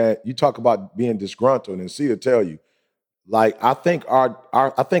this, man. You talk about being disgruntled, and see, tell you, like, I think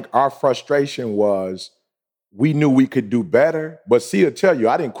our frustration was we knew we could do better, but see, tell you,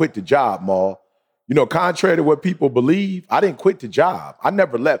 I didn't quit the job, Maul. You know, contrary to what people believe, I didn't quit the job. I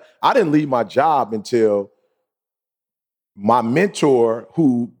never left. I didn't leave my job until my mentor,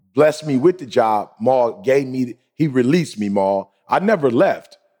 who blessed me with the job, Maul, he released me, Maul. I never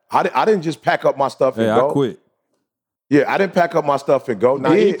left. I didn't just pack up my stuff and go. I quit. Yeah, I didn't pack up my stuff and go.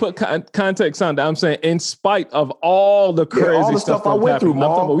 Now, you put context on that. I'm saying, in spite of all the crazy stuff I went through,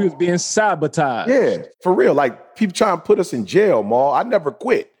 Maul, we was being sabotaged. Yeah, for real. Like, people trying to put us in jail, Maul. I never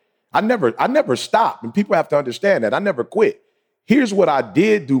quit. I never stopped. And people have to understand that. I never quit. Here's what I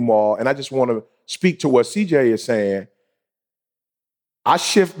did do, Maul, and I just want to speak to what CJ is saying. I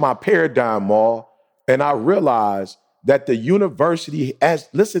shift my paradigm, Maul, and I realized that the university,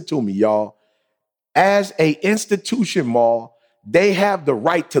 listen to me, y'all, as a institution, Maul, they have the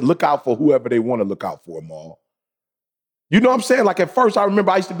right to look out for whoever they want to look out for, Maul. You know what I'm saying? Like, at first, I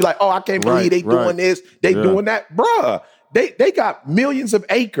remember I used to be like, oh, I can't believe they doing this, they doing that. Bruh, they got millions of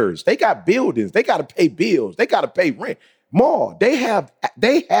acres. They got buildings. They got to pay bills. They got to pay rent. Maul, they have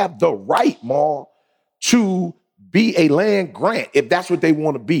the right, Maul, to be a land grant if that's what they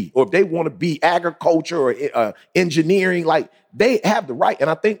want to be, or if they want to be agriculture or engineering, like, they have the right. And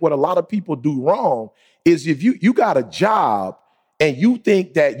I think what a lot of people do wrong is if you got a job and you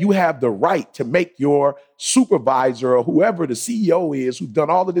think that you have the right to make your supervisor or whoever the CEO is who's done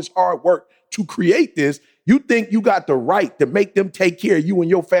all of this hard work to create this, you think you got the right to make them take care of you and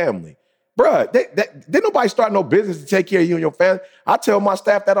your family. Bruh, didn't nobody start no business to take care of you and your family. I tell my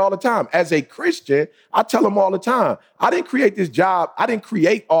staff that all the time. As a Christian, I tell them all the time, I didn't create this job. I didn't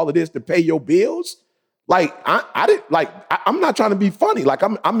create all of this to pay your bills. Like, I'm not trying to be funny. Like,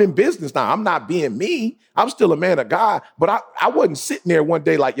 I'm in business now. I'm not being mean. I'm still a man of God. But I wasn't sitting there one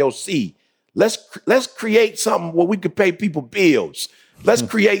day like, yo, let's create something where we could pay people bills. Let's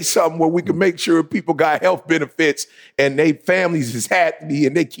create something where we can make sure people got health benefits and their families is happy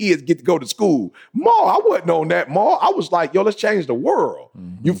and their kids get to go to school. Maul, I wasn't on that, Maul. I was like, yo, let's change the world.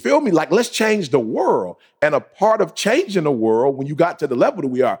 Mm-hmm. You feel me? Like, let's change the world. And a part of changing the world when you got to the level that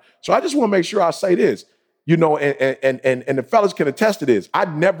we are. So I just want to make sure I say this, you know, and the fellas can attest to this. I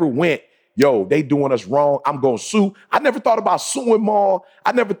never went, yo, they doing us wrong, I'm going to sue. I never thought about suing Maul.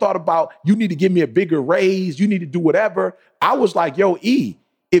 I never thought about, you need to give me a bigger raise. You need to do whatever. I was like, yo, E,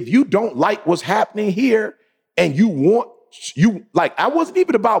 if you don't like what's happening here and I wasn't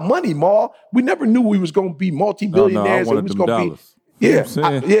even about money, Maul. We never knew we was going to be multi-billionaires. I wanted them dollars.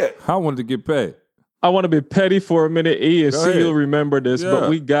 I wanted to get paid. I want to be petty for a minute, E, and see you'll remember this, but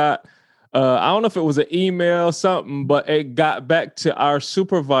we got, I don't know if it was an email or something, but it got back to our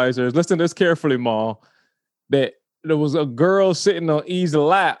supervisors. Listen to this carefully, Maul, that there was a girl sitting on E's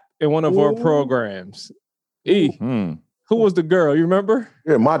lap in one of our programs. E, who was the girl? You remember?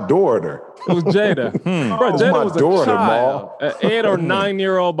 Yeah, my daughter. It was Jada. Bro, Jada was a child, an 8 or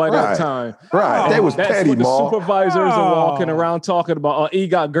 9-year-old by that time. Right, they was petty, Maul. The supervisors are walking around talking about, E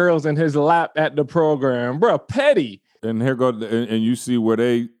got girls in his lap at the program. Bro, petty. And here go, and you see where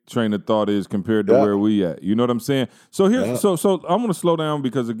they train of thought is compared to where we at. You know what I'm saying? So here, so I'm gonna slow down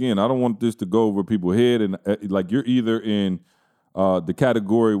because again, I don't want this to go over people's head. And like, you're either in the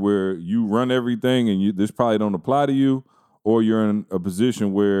category where you run everything and this probably don't apply to you, or you're in a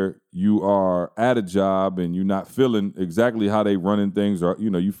position where you are at a job and you're not feeling exactly how they running things, or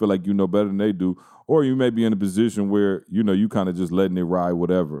you feel like you know better than they do, or you may be in a position where you kind of just letting it ride,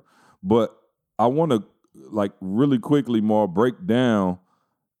 whatever. But I want to, like, really quickly, more break down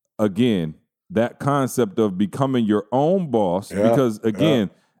again that concept of becoming your own boss, because again,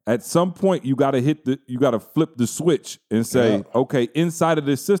 at some point you got to flip the switch and say, okay, inside of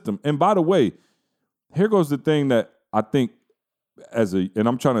this system. And by the way, here goes the thing that I think and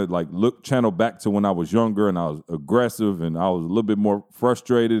I'm trying to channel back to when I was younger and I was aggressive and I was a little bit more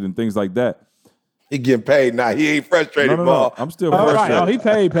frustrated and things like that. He getting paid now. He ain't frustrated, no. I'm still frustrated. Oh, he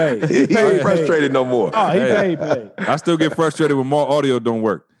paid. He ain't frustrated no more. Oh, he paid. I still get frustrated when more audio don't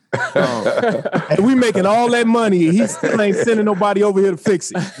work. And we making all that money. He still ain't sending nobody over here to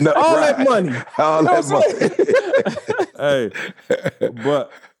fix it. No, that money. All that money. Hey,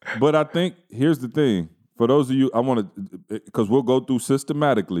 but I think here's the thing. For those of you, I want to, because we'll go through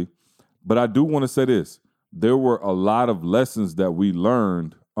systematically, but I do want to say this. There were a lot of lessons that we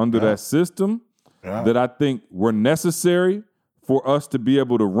learned under that system that I think were necessary for us to be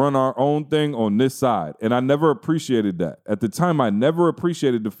able to run our own thing on this side. And I never appreciated that. At the time, I never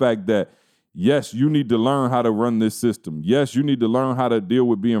appreciated the fact that, yes, you need to learn how to run this system. Yes, you need to learn how to deal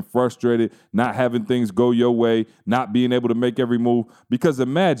with being frustrated, not having things go your way, not being able to make every move. Because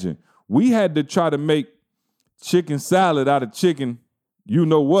imagine, we had to try to make chicken salad out of chicken, you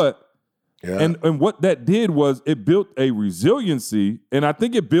know what? Yeah. And what that did was it built a resiliency, and I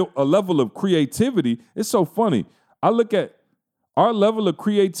think it built a level of creativity. It's so funny. I look at our level of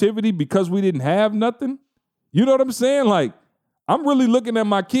creativity because we didn't have nothing. You know what I'm saying? Like, I'm really looking at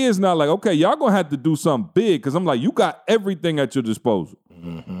my kids now like, okay, y'all gonna have to do something big because I'm like, you got everything at your disposal.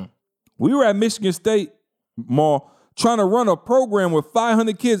 Mm-hmm. We were at Michigan State Mall trying to run a program with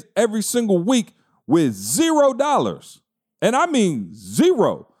 500 kids every single week with $0. And I mean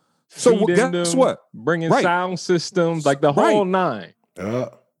zero. So guess what? Bringing sound systems, like the whole nine.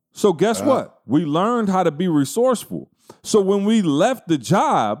 So guess what? We learned how to be resourceful. So when we left the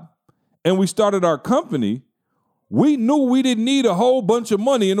job and we started our company, we knew we didn't need a whole bunch of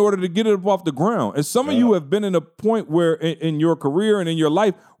money in order to get it up off the ground. And some of you have been in a point where in your career and in your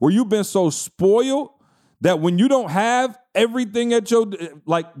life where you've been so spoiled that when you don't have everything at your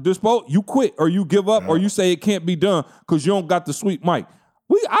disposal, you quit or you give up or you say it can't be done because you don't got the sweet mic.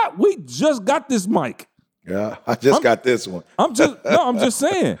 We just got this mic. Yeah, I got this one. I'm just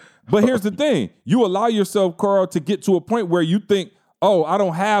saying. But here's the thing. You allow yourself, Carl, to get to a point where you think, oh, I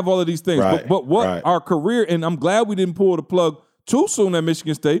don't have all of these things. Right, but what our career, and I'm glad we didn't pull the plug too soon at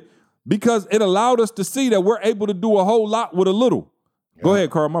Michigan State because it allowed us to see that we're able to do a whole lot with a little. Yeah. Go ahead,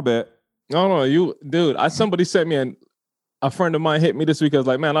 Carl, my bad. No, dude, somebody sent me a friend of mine hit me this week. I was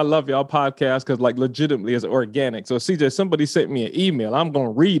like, man, I love y'all podcast because like legitimately it's organic. So CJ, somebody sent me an email. I'm going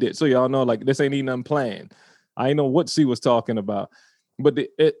to read it so y'all know like this ain't even unplanned. I ain't know what C was talking about. But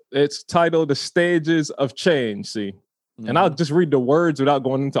it's titled The Stages of Change, see? Mm-hmm. And I'll just read the words without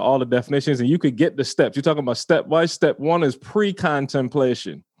going into all the definitions and you could get the steps. You're talking about stepwise. Step one is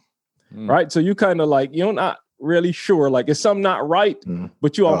pre-contemplation, right? So you kind of like, you're not really sure, like is something not right,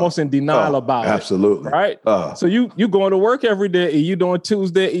 but you almost in denial about absolutely. It, right? So you going to work every day, you doing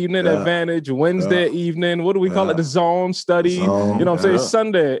Tuesday evening Advantage, Wednesday evening, what do we call it? The zone study, you know what I'm saying?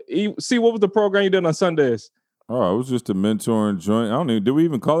 Sunday. See, what was the program you did on Sundays? Oh, it was just a mentoring joint. I don't even, did we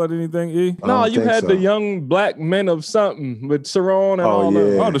even call it anything, E? No, you had the young black men of something with Saron and all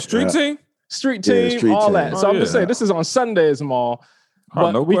that. Oh, the street team? Street team, all that. So I'm just saying, this is on Sundays, Mall.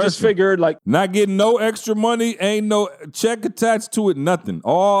 But we just figured like not getting no extra money, ain't no check attached to it, nothing.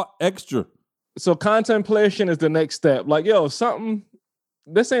 All extra. So contemplation is the next step. Like, yo, this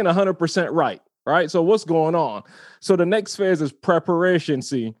ain't 100% right? So what's going on? So the next phase is preparation.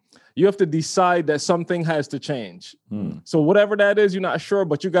 See, you have to decide that something has to change. So whatever that is, you're not sure,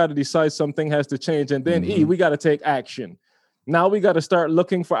 but you got to decide something has to change. And then we got to take action. Now we got to start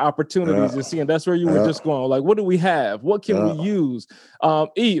looking for opportunities and seeing. That's where you were just going. Like, what do we have? What can we use?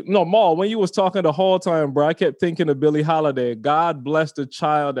 Maul, when you was talking the whole time, bro, I kept thinking of Billie Holiday. God bless the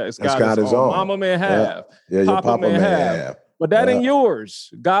child that's got his own. Mama may have. Yeah, your Papa may have. But that ain't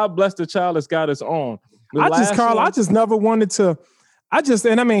yours. God bless the child that's got his own. I just never wanted to.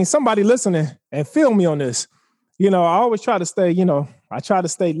 Somebody listening and feel me on this. You know, I always try to stay, I try to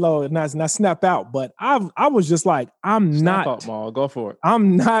stay low and not snap out. But I was just like, snap out, Maul. Go for it.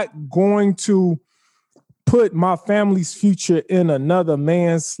 I'm not going to put my family's future in another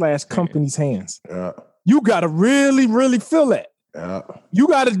man's / company's hands. Yeah. You gotta really, really feel that. Yeah. You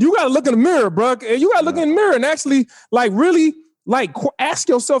gotta look in the mirror, bro. You gotta look in the mirror and actually really ask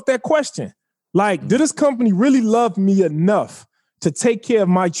yourself that question. Like, did this company really love me enough to take care of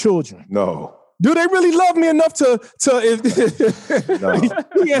my children? No. Do they really love me enough to no,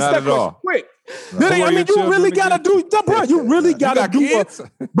 not at all. Quick. No. You really gotta do, bro. You really gotta do,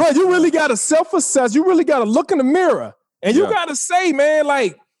 bro. You really gotta self-assess. You really gotta look in the mirror, and you gotta say, man,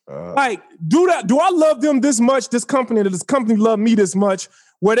 do that. Do I love them this much? This company love me this much?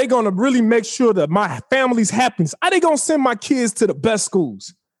 Where they gonna really make sure that my family's happiness? Are they gonna send my kids to the best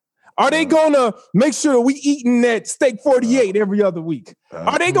schools? Are they going to make sure we eating that steak 48 every other week?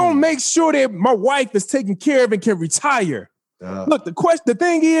 Are they going to make sure that my wife is taken care of and can retire? Look, the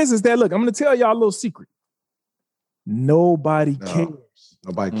thing is that, look, I'm going to tell y'all a little secret. Nobody cares.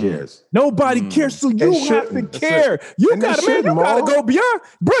 Nobody cares. Nobody cares. So you have to care. You got to go beyond,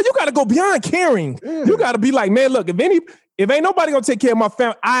 bro. You got to go beyond caring. Yeah. You got to be like, man, look, if ain't nobody going to take care of my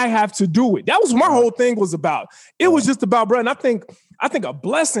family, I have to do it. That was my whole thing was about. It was just about, bro. And I think a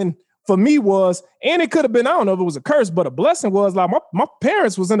blessing for me was, and it could have been, I don't know if it was a curse, but a blessing was like my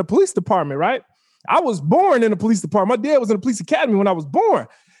parents was in the police department, right? I was born in the police department. My dad was in the police academy when I was born.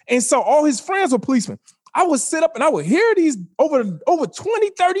 And so all his friends were policemen. I would sit up and I would hear these over 20,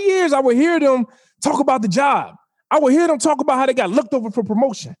 30 years, I would hear them talk about the job. I would hear them talk about how they got looked over for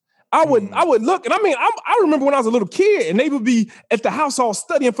promotion. I would look, and I remember when I was a little kid and they would be at the house all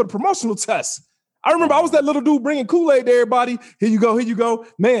studying for the promotional tests. I remember I was that little dude bringing Kool-Aid to everybody. Here you go.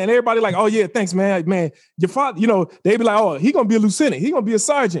 Man, everybody like, oh yeah, thanks, man. Man, your father, they'd be like, oh, he gonna be a lieutenant. He gonna be a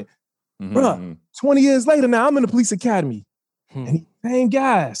sergeant. Bruh, 20 years later now, I'm in the police academy. And these same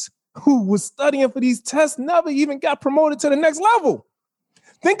guys who was studying for these tests never even got promoted to the next level.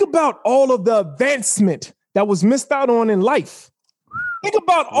 Think about all of the advancement that was missed out on in life. Think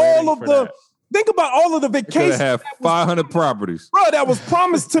about all of the vacations. They have 500 properties. Bro, that was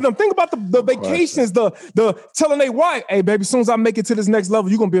promised to them. Think about the vacations, the telling their wife, hey, baby, as soon as I make it to this next level,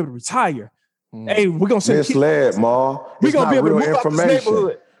 you're going to be able to retire. Hey, we're going to send misled, Ma. We're going to be able to move out this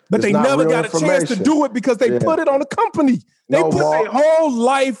neighborhood. But they never got a chance to do it because they put it on the company. They put their whole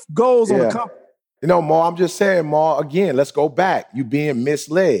life goals on the company. Ma, I'm just saying, Ma, again, let's go back. You being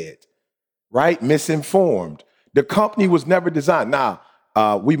misled, right? Misinformed. The company was never designed. Now,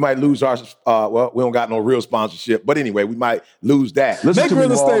 we might lose our, we don't got no real sponsorship. But anyway, we might lose that. Listen to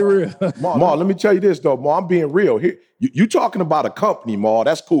me, stay real. Ma, let me tell you this, though, Ma. I'm being real. Here, you talking about a company, Ma.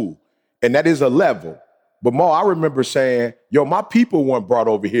 That's cool. And that is a level. But Ma, I remember saying, yo, my people weren't brought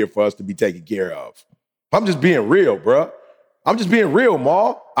over here for us to be taken care of. I'm just being real, bro. I'm just being real,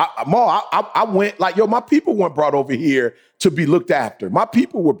 Ma. I went like, yo, my people weren't brought over here to be looked after. My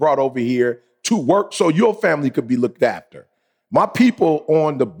people were brought over here to work so your family could be looked after. My people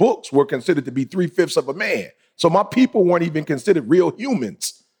on the books were considered to be 3/5 of a man. So my people weren't even considered real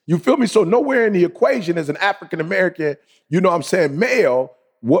humans. You feel me? So nowhere in the equation as an African-American, male,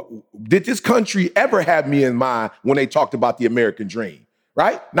 what did this country ever have me in mind when they talked about the American dream,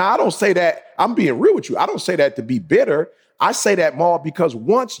 right? Now, I don't say that, I'm being real with you. I don't say that to be bitter. I say that, Ma, because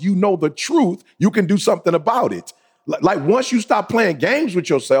once you know the truth, you can do something about it. Like once you stop playing games with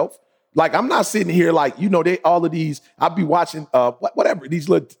yourself, like I'm not sitting here like, all of these, I'll be watching whatever, these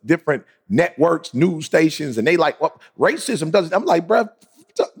little different networks, news stations, and they like, what racism doesn't, I'm like, bruh,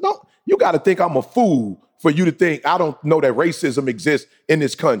 no, you got to think I'm a fool for you to think I don't know that racism exists in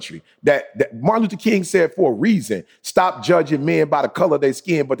this country. That Martin Luther King said for a reason, stop judging men by the color of their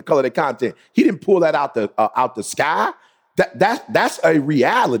skin, but the color of their content. He didn't pull that out the sky. That's a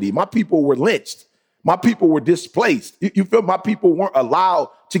reality. My people were lynched. My people were displaced. You feel my people weren't allowed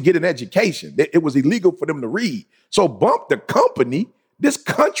to get an education. It was illegal for them to read. So bump the company. This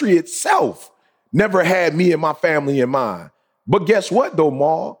country itself never had me and my family in mind. But guess what though,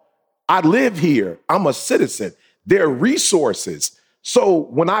 Ma? I live here. I'm a citizen. There are resources. So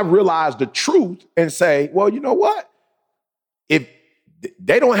when I realize the truth and say, well, you know what? If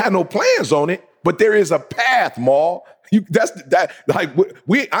they don't have no plans on it, but there is a path, Ma. I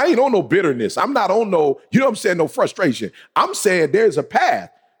ain't on no bitterness. I'm not on no, no frustration. I'm saying there's a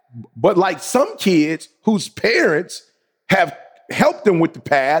path. But like some kids whose parents have helped them with the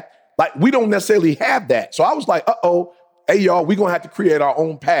path, like we don't necessarily have that. So I was like, hey y'all, we're gonna have to create our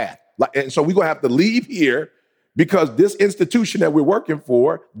own path. And so we're going to have to leave here because this institution that we're working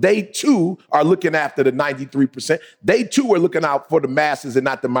for, they too are looking after the 93%. They too are looking out for the masses and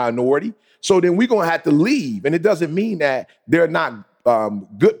not the minority. So then we're going to have to leave. And it doesn't mean that they're not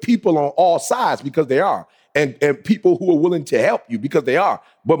good people on all sides, because they are. And people who are willing to help you, because they are.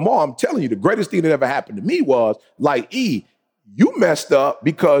 But Ma, I'm telling you, the greatest thing that ever happened to me was like, you messed up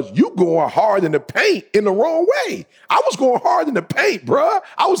because you going hard in the paint in the wrong way. I was going hard in the paint, bruh.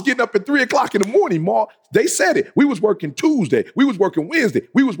 I was getting up at 3 o'clock in the morning, Ma. They said it. We was working Tuesday. We was working Wednesday.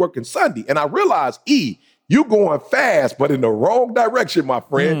 We was working Sunday. And I realized, you going fast, but in the wrong direction, my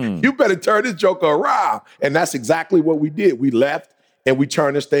friend. You better turn this joker around. And that's exactly what we did. We left and we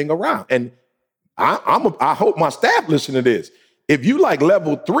turned this thing around. And I hope my staff listen to this. If you like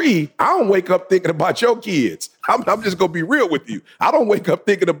level 3, I don't wake up thinking about your kids. I'm just gonna be real with you. I don't wake up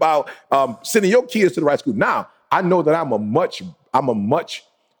thinking about sending your kids to the right school. Now, I know that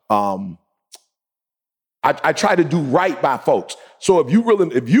I try to do right by folks. So if you're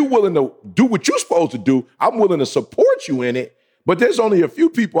willing to do what you're supposed to do, I'm willing to support you in it. But there's only a few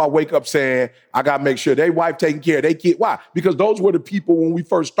people I wake up saying, I gotta make sure their wife taking care of their kid. Why? Because those were the people when we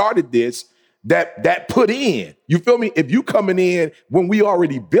first started this that put in. You feel me? If you coming in when we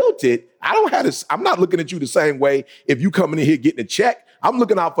already built it, I'm not looking at you the same way. If you coming in here getting a check, I'm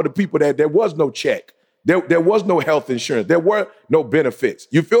looking out for the people that there was no check. There was no health insurance. There were no benefits.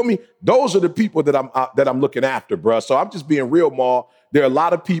 You feel me? Those are the people that I'm looking after, bruh. So I'm just being real, Ma. There are a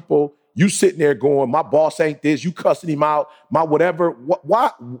lot of people, you sitting there going, my boss ain't this, you cussing him out, my whatever.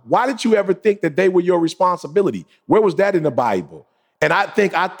 Why did you ever think that they were your responsibility? Where was that in the Bible? And I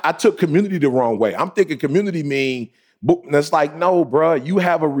think I took community the wrong way. I'm thinking community mean, it's like, no, bro, you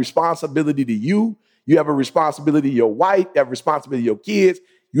have a responsibility to you. You have a responsibility to your wife. You have a responsibility to your kids.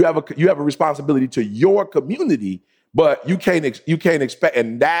 You have a responsibility to your community. But you can't expect,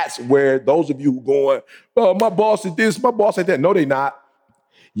 and that's where those of you who going, oh, my boss is this, my boss is that. No, they not.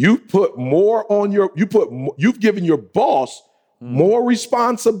 You put more on you've given your boss more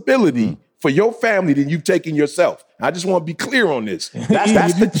responsibility for your family than you've taken yourself. I just want to be clear on this.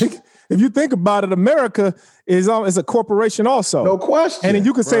 If you think about it, America is a corporation also. No question. And then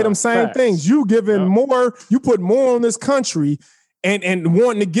you can say them same things. You giving more, you put more on this country and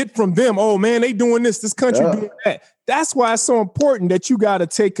wanting to get from them, oh man, they doing this country doing that. That's why it's so important that you got to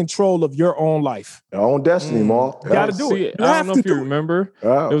take control of your own life. Your own destiny, Ma. You got to do it. I don't know if you remember.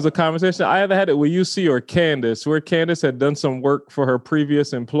 There was a conversation. I either had it with UC or Candace, where Candace had done some work for her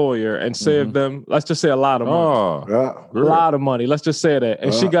previous employer and saved them, let's just say a lot of money. A lot of money. Let's just say that.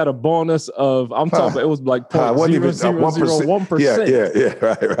 And she got a bonus of, I'm talking about, it was like 0.0001%.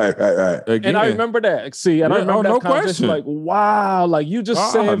 Yeah. Again. And I remember that. See, and I remember that conversation like, wow, like you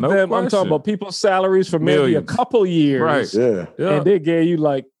just saved them. I'm talking about people's salaries for maybe a couple years. Right. Yeah. And they gave you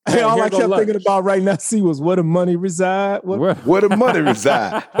like, hey, all I kept thinking about right now, see, was where the money reside. Where the money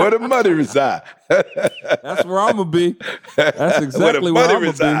reside. Where the money reside. That's where I'm going to be. That's exactly where I'm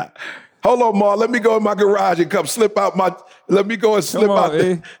going to be. Hold on, Ma. Let me go in my garage and slip out the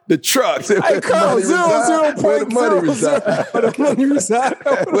trucks. Hey, Carl, 0.0. Where the money reside. Where the money reside.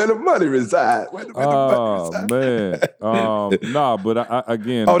 Where the money reside. Man. Nah, but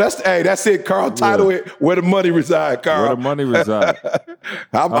again. Oh, that's it, Carl. Title it, Where the Money Reside, Carl. Where the money reside.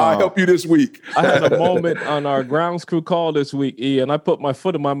 I'll help you this week. I had a moment on our grounds crew call this week, E, and I put my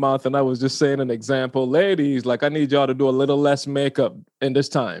foot in my mouth and I was just saying an example. Ladies, like I need y'all to do a little less makeup in this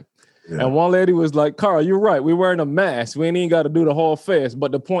time. Yeah. And one lady was like, Carl, you're right. We're wearing a mask. We ain't even got to do the whole face.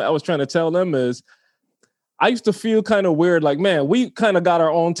 But the point I was trying to tell them is I used to feel kind of weird. Like, man, we kind of got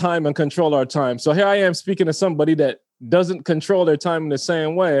our own time and control our time. So here I am speaking to somebody that doesn't control their time in the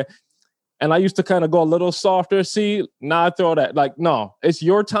same way. And I used to kind of go a little softer. See, now I throw that. Like, no, it's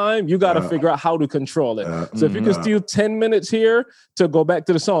your time. You got to figure out how to control it. So if you can steal 10 minutes here to go back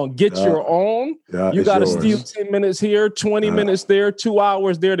to the song, get your own. You got to steal 10 minutes here, 20 minutes there, 2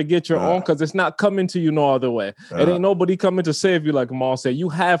 hours there to get your own, because it's not coming to you no other way. It ain't nobody coming to save you, like Amal said. You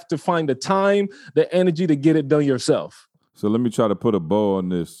have to find the time, the energy to get it done yourself. So let me try to put a bow on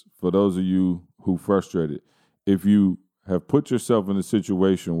this for those of you who frustrated. If you have put yourself in a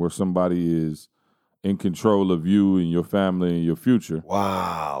situation where somebody is in control of you and your family and your future.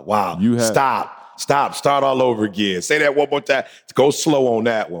 Wow. Start all over again. Say that one more time. Go slow on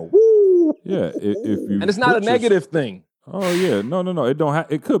that one. Woo. Yeah. If you and it's not a negative thing. Oh, yeah. No. It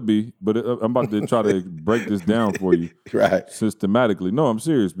don't it could be, but I'm about to try to break this down for you systematically. No, I'm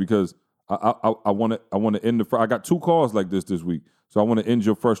serious because I want to end I got 2 calls like this week. So I want to end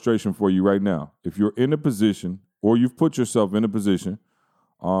your frustration for you right now. If you're in a position or you've put yourself in a position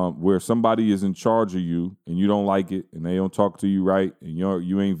where somebody is in charge of you and you don't like it and they don't talk to you right and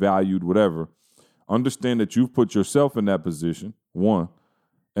you ain't valued, whatever, understand that you've put yourself in that position, one,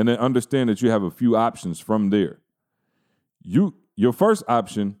 and then understand that you have a few options from there. Your first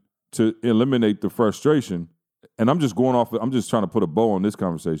option to eliminate the frustration, and I'm just trying to put a bow on this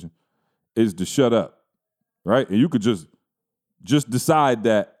conversation, is to shut up, right? And you could just decide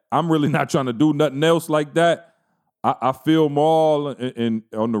that I'm really not trying to do nothing else like that. I feel Maul and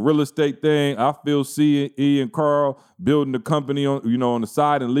on the real estate thing. I feel C, E, and Carl building the company on the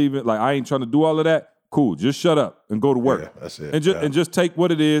side and leaving. Like I ain't trying to do all of that. Cool. Just shut up and go to work. Yeah, that's it. And just take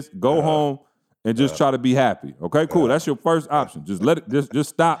what it is. Go home and just try to be happy. Okay, cool. That's your first option. Just let it. Just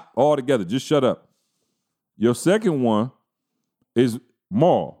stop altogether. Just shut up. Your second one is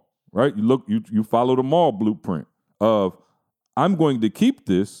Maul. Right. You follow the Maul blueprint of I'm going to keep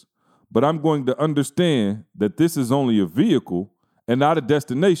this. But I'm going to understand that this is only a vehicle and not a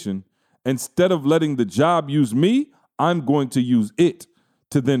destination. Instead of letting the job use me, I'm going to use it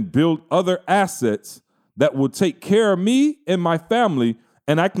to then build other assets that will take care of me and my family,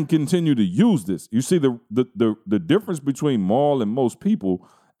 and I can continue to use this. You see, the difference between Maul and most people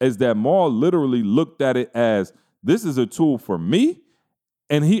is that Maul literally looked at it as this is a tool for me,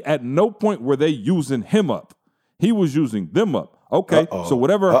 and he at no point were they using him up. He was using them up. Okay, so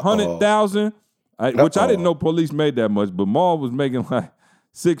whatever 100,000, which I didn't know police made that much, but Maul was making like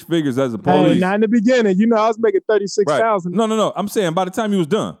 6 figures as a police. Hey, not in the beginning. I was making 36,000. Right. No. I'm saying by the time he was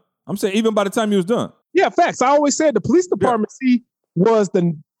done. I'm saying even by the time he was done. Yeah, facts. I always said the police department was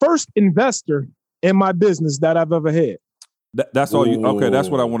the first investor in my business that I've ever had. That's all you. Okay, that's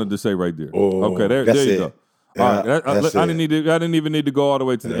what I wanted to say right there. Okay, there you go. All right, I didn't even need to go all the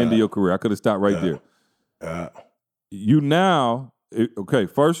way to the end of your career. I could have stopped right there. You now, okay,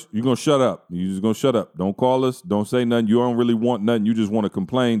 first, you're going to shut up. You're just going to shut up. Don't call us. Don't say nothing. You don't really want nothing. You just want to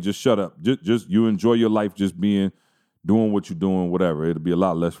complain. Just shut up. Just you enjoy your life just doing what you're doing, whatever. It'll be a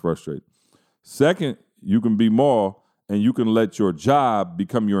lot less frustrating. Second, you can be more, and you can let your job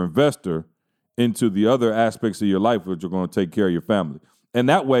become your investor into the other aspects of your life which are going to take care of your family. And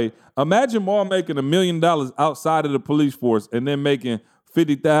that way, imagine Maul making $1 million outside of the police force and then making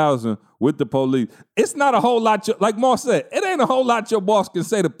 $50,000 with the police. It's not a whole lot, like Maul said, it ain't a whole lot your boss can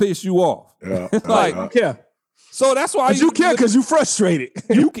say to piss you off. Yeah. So that's why you care because you frustrated.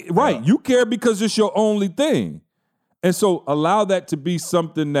 You care because it's your only thing. And so allow that to be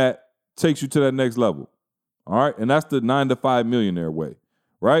something that takes you to that next level. All right. And that's the 9 to 5 millionaire way.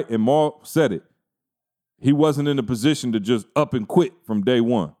 Right. And Maul said it. He wasn't in a position to just up and quit from day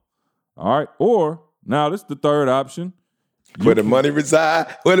one. All right. Or now this is the third option. Where the money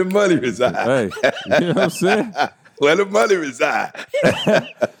reside? Where the money reside? Hey, you know what I'm saying? Where the money reside?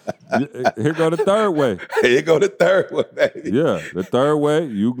 Here go the third way. Here go the third one, baby. Yeah, the third way,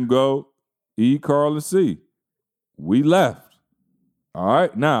 you can go E, Carl, and C. We left. All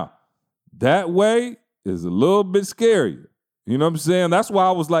right. Now, that way is a little bit scarier. You know what I'm saying? That's why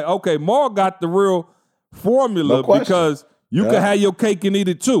I was like, okay, Maul got the real formula because you can have your cake and eat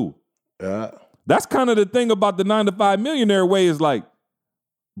it too. Yeah. That's kind of the thing about the 9 to 5 millionaire way is like,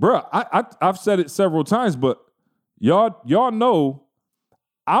 bro, I've said it several times, but y'all know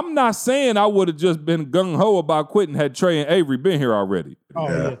I'm not saying I would have just been gung-ho about quitting had Trey and Avery been here already. Oh,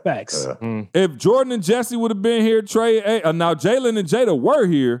 yeah, facts. If Jordan and Jesse would have been here, now Jalen and Jada were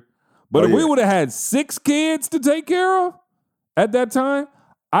here, but if we would have had 6 kids to take care of at that time,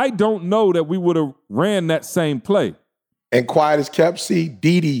 I don't know that we would have ran that same play. And quiet as kept, see,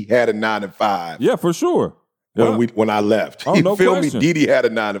 Didi had a 9 to 5. Yeah, for sure. When I left. Oh, no feel question. me? Didi had a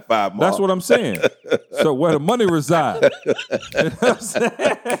 9 to 5. That's what I'm saying. So where the money resides. You know what I'm saying?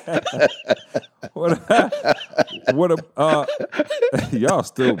 Y'all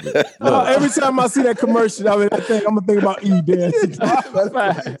stupid. Every time I see that commercial, I'm gonna think about E dancing.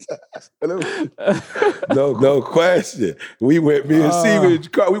 No question. We went, me and C,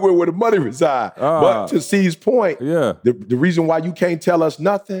 we went where the money reside. But to C's point, the reason why you can't tell us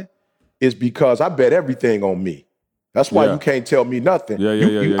nothing is because I bet everything on me. That's why you can't tell me nothing.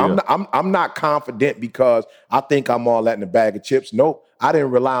 I'm not confident because I think I'm all that in a bag of chips. Nope. I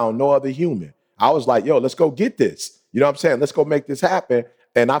didn't rely on no other human. I was like, yo, let's go get this. You know what I'm saying? Let's go make this happen.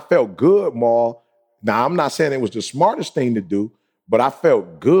 And I felt good, Maul. Now, I'm not saying it was the smartest thing to do, but I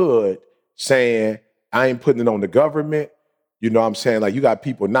felt good saying I ain't putting it on the government. You know what I'm saying? Like, you got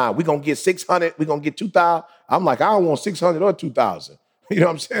people, we're going to get 600, we're going to get 2,000. I'm like, I don't want 600 or 2,000. You know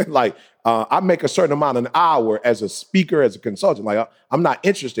what I'm saying? Like, I make a certain amount an hour as a speaker, as a consultant. Like, I'm not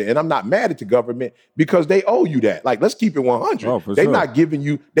interested, and I'm not mad at the government because they owe you that. Like, let's keep it 100. They're not giving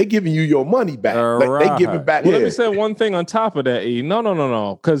you, they giving you your money back. Like, they giving back. Well, let me say one thing on top of that, E.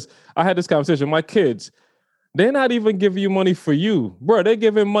 No. Because I had this conversation with my kids. They're not even giving you money for you. Bro, they're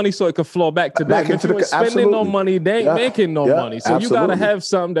giving money so it could flow back to them. If you ain't spending no money, they ain't making no money. So you got to have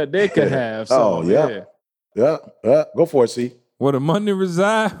something that they can have. So, Yeah. Go for it, C. Where the money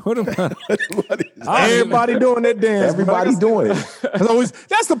reside? Everybody doing that dance. Everybody doing it.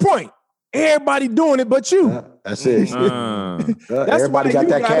 That's the point. Everybody doing it but you. That's it. Everybody got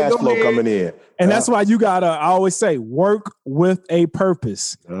that cash flow coming in. And that's why you got to, I always say, work with a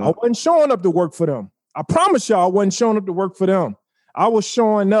purpose. I wasn't showing up to work for them. I promise y'all I wasn't showing up to work for them. I was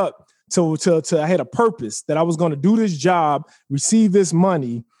showing up to I had a purpose that I was going to do this job, receive this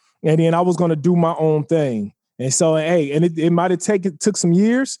money, and then I was going to do my own thing. And so, it might have took some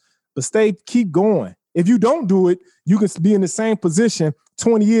years, but keep going. If you don't do it, you can be in the same position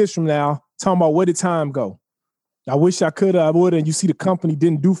 20 years from now, talking about where did time go? I wish I could, I would, and you see the company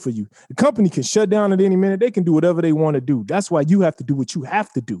didn't do for you. The company can shut down at any minute. They can do whatever they want to do. That's why you have to do what you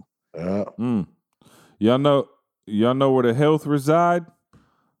have to do. Y'all know where the health reside?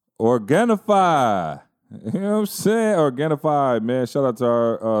 Organifi. You know what I'm saying? Organifi, man. Shout out to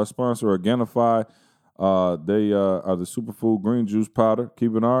our sponsor, Organifi. They are the superfood green juice powder,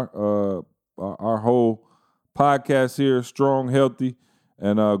 keeping our whole podcast here strong, healthy,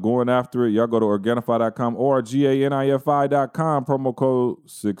 and going after it. Y'all go to Organifi.com or GANIFI.com, promo code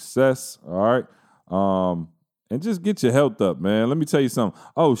SUCCESS. All right. And just get your health up, man. Let me tell you something.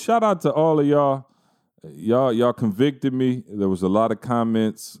 Oh, shout out to all of y'all. Y'all convicted me. There was a lot of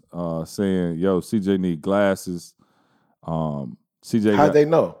comments saying, yo, CJ need glasses. CJ, how'd they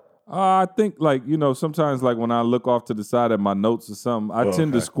know? I think, sometimes, when I look off to the side at my notes or something, I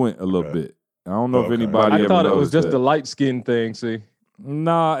tend to squint a little bit. I don't know if anybody. I thought it was just that. the light skin thing. See.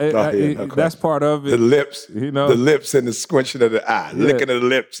 Nah, that's part of it. The lips, you know, the lips and the squinching of the eye, licking of the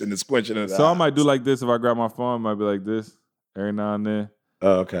lips and the squinching of the eye. So I might do like this if I grab my phone. I might be like this every now and then.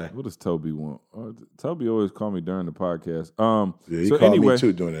 Oh, okay. What does Toby want? Toby always call me during the podcast. He called me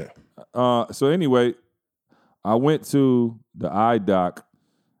too doing that. So anyway, I went to the eye doc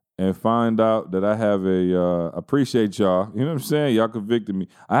and find out that I have appreciate y'all. You know what I'm saying? Y'all convicted me.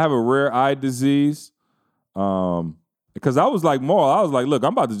 I have a rare eye disease. Because I was like, look,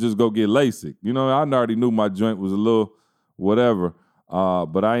 I'm about to just go get LASIK. You know, I already knew my joint was a little whatever.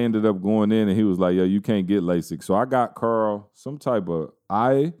 But I ended up going in and he was like, yo, you can't get LASIK. So I got Carl some type of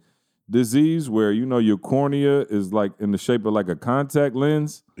eye disease where, you know, your cornea is like in the shape of like a contact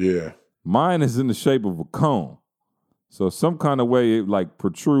lens. Yeah. Mine is in the shape of a cone. So some kind of way it like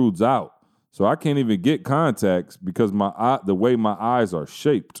protrudes out. So I can't even get contacts because the way my eyes are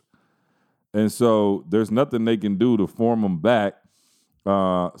shaped. And so there's nothing they can do to form them back.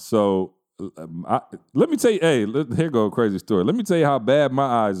 Let me tell you, here go a crazy story. Let me tell you how bad my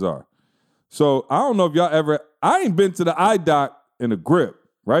eyes are. So I don't know if y'all I ain't been to the eye doc in a grip,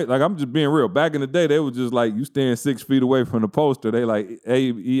 right? Like I'm just being real. Back in the day, they were just like, you stand 6 feet away from the poster. They like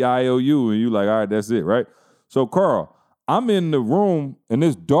A-E-I-O-U, and you like, all right, that's it, right? So Carl, I'm in the room and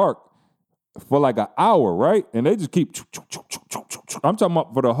it's dark for like an hour, right? And they just keep, I'm talking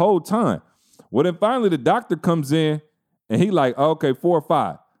about for the whole time. Well, then finally the doctor comes in and he like, okay, 4 or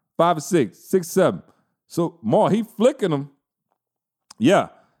 5, 5 or 6, 6, 7. So he flicking them. Yeah.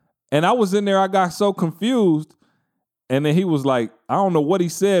 And I was in there, I got so confused. And then he was like, I don't know what he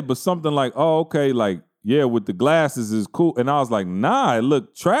said, but something like, oh, okay, like, yeah, with the glasses is cool. And I was like, nah, it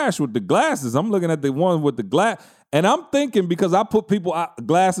looked trash with the glasses. I'm looking at the one with the glass. And I'm thinking, because I put people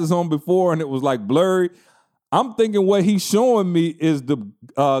glasses on before and it was like blurry, I'm thinking what he's showing me is the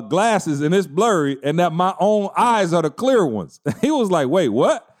glasses and it's blurry and that my own eyes are the clear ones. He was like, wait,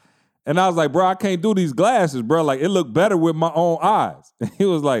 what? And I was like, bro, I can't do these glasses, bro. Like, it looked better with my own eyes. And he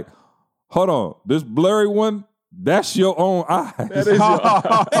was like, hold on, this blurry one, that's your own eyes. That is your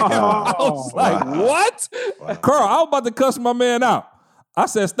I was like, what? Wow. Carl, I was about to cuss my man out. I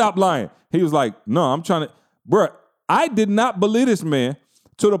said, stop lying. He was like, no, I'm trying to, bro, I did not believe this man.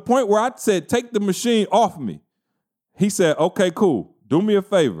 To the point where I said, take the machine off me. He said, okay, cool. Do me a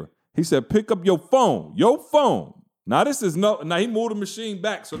favor. He said, pick up your phone. Your phone. Now he moved the machine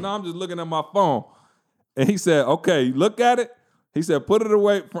back. So now I'm just looking at my phone. And he said, okay, look at it. He said, put it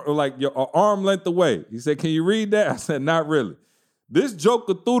away from, like your arm length away. He said, can you read that? I said, not really. This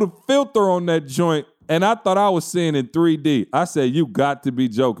joker threw the filter on that joint and I thought I was seeing in 3D. I said, you got to be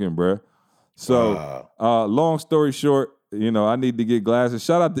joking, bro. So long story short, you know, I need to get glasses.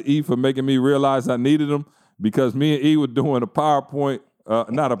 Shout out to E for making me realize I needed them because me and E were doing a PowerPoint, a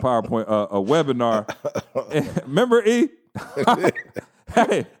webinar. Remember E?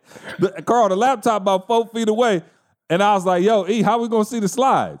 Hey, Carl, the laptop about 4 feet away. And I was like, yo, E, how we going to see the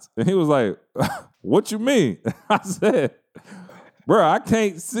slides? And he was like, what you mean? I said, bro, I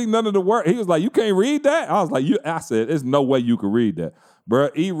can't see none of the work. He was like, you can't read that? I was like, I said, there's no way you can read that.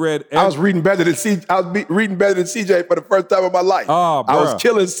 Bro, he read. I was reading better than CJ for the first time in my life. Oh, I was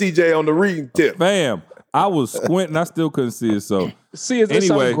killing CJ on the reading tip. Fam, I was squinting. I still couldn't see it. So, is this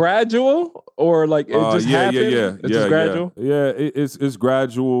something gradual or like it just happened? Yeah. It's just gradual. Yeah, it's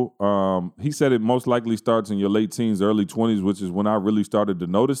gradual. He said it most likely starts in your late teens, early 20s, which is when I really started to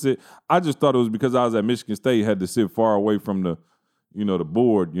notice it. I just thought it was because I was at Michigan State, had to sit far away from the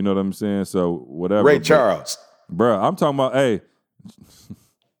board. You know what I'm saying? So whatever. Ray Charles, bro. I'm talking about. Hey.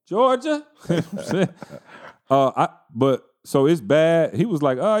 Georgia. But so it's bad. He was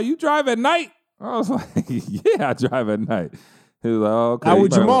like, you drive at night? I was like, yeah, I drive at night. He was like, okay. Not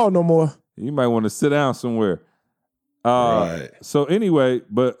with Jamal no more. You might want to sit down somewhere. Right. So anyway,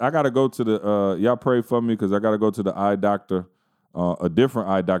 but I got to go to the, y'all pray for me because I got to go to the eye doctor, a different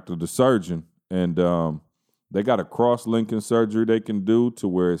eye doctor, the surgeon. And they got a cross-linking surgery they can do to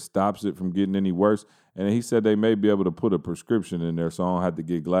where it stops it from getting any worse. And he said they may be able to put a prescription in there so I don't have to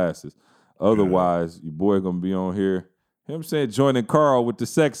get glasses. Otherwise, your boy going to be on here. Him saying joining Carl with the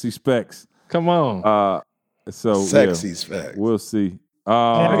sexy specs. Come on. Sexy specs. We'll see.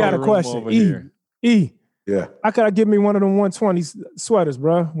 I got a question. E. Yeah. How could I give me one of them 120 sweaters,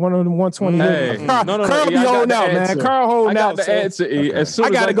 bro? One of them 120. Hey, Carl be holding out, man. Carl holding out. I got the answer, E. As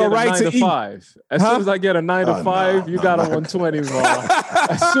soon as I go right to 9 to 5. As soon as I get a 9 to 5, you got a 120, bro.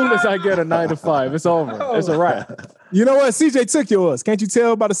 As soon as I get a 9 to 5, it's over. It's a wrap. You know what? CJ took yours. Can't you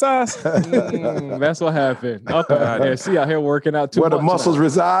tell by the size? That's what happened. Okay. Yeah, see out here working out too much. Where the muscles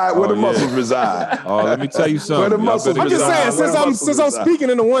reside? Where the muscles reside? Oh, let me tell you something. Where the muscles I'm just saying, since I'm speaking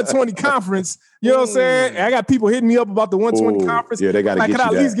in the 120 conference, you know what I'm saying? I got people hitting me up about the 120 conference. Yeah, they got to get you that.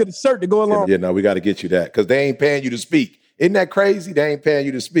 Can I at least get a shirt to go along? Yeah, no, we got to get you that because they ain't paying you to speak. Isn't that crazy? They ain't paying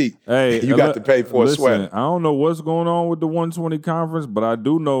you to speak. Hey, you got to pay for a sweater. I don't know what's going on with the 120 conference, but I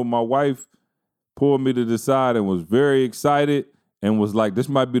do know my wife pulled me to the side and was very excited and was like, this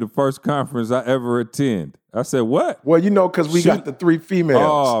might be the first conference I ever attend. I said, what? Well, because we got the 3 females.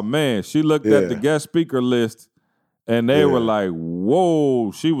 Oh, man. She looked at the guest speaker list and they were like,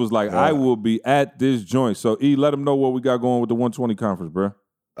 whoa. She was like, I will be at this joint. So, E, let them know what we got going with the 120 conference, bro.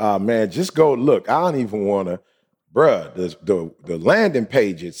 Man, just go look. I don't even want to. Bruh, the landing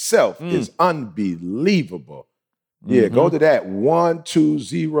page itself is unbelievable. Yeah, go to that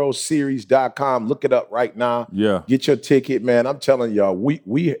 120series.com. Look it up right now. Yeah. Get your ticket, man. I'm telling y'all,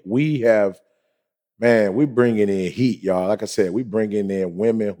 we have, man, we bringing in heat, y'all. Like I said, we bringing in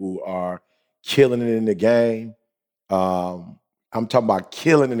women who are killing it in the game. I'm talking about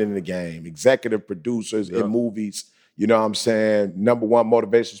killing it in the game. Executive producers in movies. You know what I'm saying? #1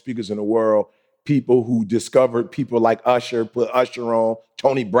 motivational speakers in the world. People who discovered people like Usher, put Usher on,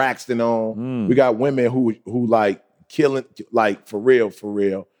 Tony Braxton on. We got women who like killing, like for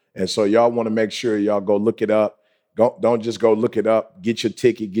real. And so y'all want to make sure y'all go look it up. Don't just go look it up. Get your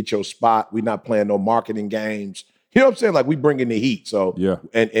ticket, get your spot. We're not playing no marketing games. You know what I'm saying? Like we bring in the heat. So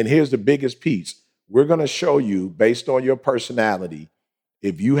and here's the biggest piece. We're gonna show you based on your personality.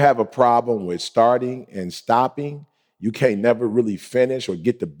 If you have a problem with starting and stopping, you can't never really finish or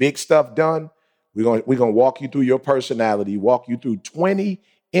get the big stuff done. We're gonna walk you through your personality, walk you through 20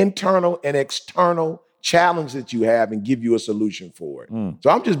 internal and external challenges that you have and give you a solution for it. So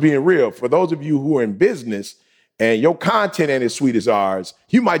I'm just being real. For those of you who are in business and your content ain't as sweet as ours,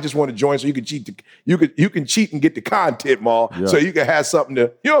 you might just want to join so you can cheat. You can cheat and get the content more, so you can have something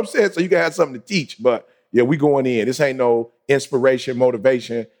to, you know what I'm saying? So you can have something to teach. But yeah, we going in. This ain't no inspiration,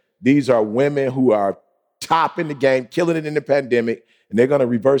 motivation. These are women who are top in the game, killing it in the pandemic. And they're going to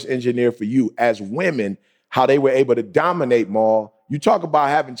reverse engineer for you as women how they were able to dominate more. You talk about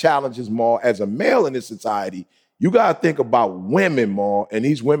having challenges more as a male in this society. You got to think about women more. And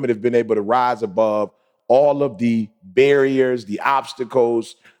these women have been able to rise above all of the barriers, the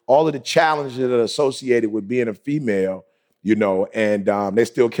obstacles, all of the challenges that are associated with being a female, and they're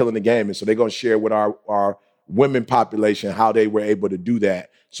still killing the game. And so they're going to share with our women population how they were able to do that,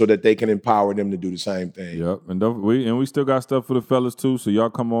 so that they can empower them to do the same thing. Yep, and we still got stuff for the fellas too. So y'all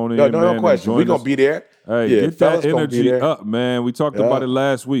come on in, no question. We're gonna be there. Hey, get that energy up, man. We talked about it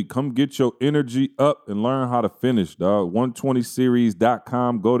last week. Come get your energy up and learn how to finish, dog.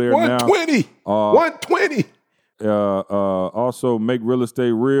 120series.com. Go there 120. now. 120. Also, make real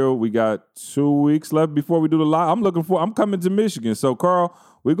estate real. We got 2 weeks left before we do the live. I'm coming to Michigan. So, Carl,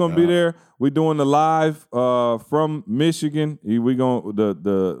 we're gonna be there. We're doing the live from Michigan. We gonna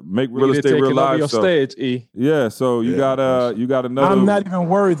the make real estate real live. Your stage, E. Yeah. So you got another. I'm not even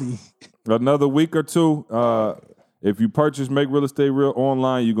worthy. Another week or two. If you purchase Make Real Estate Real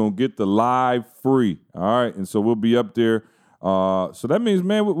online, you're gonna get the live free. All right, and so we'll be up there. So that means,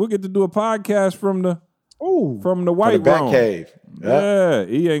 man, we'll get to do a podcast from the white room. Back cave. Yeah,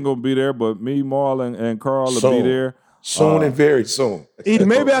 he ain't gonna be there, but me, Marl, and Carl will be there. Soon and very soon.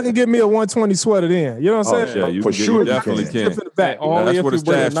 Maybe I can get me a 120 sweater then. You know what I'm saying? Yeah, you for sure. You definitely can. In the back. Only that's what the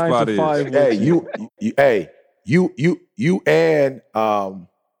stash spot is. You and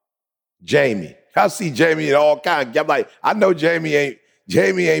Jamie. I see Jamie in all kinds. I'm like, I know Jamie ain't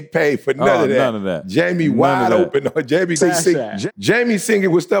paid for none of that. None of that. Jamie wide open. Jamie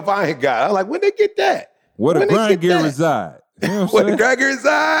singing with stuff I ain't got. I'm like, when they get that? Where the grind gear reside? You know where the grind gear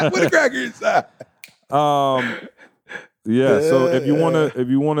reside? Where the grind gear reside? Yeah, so if you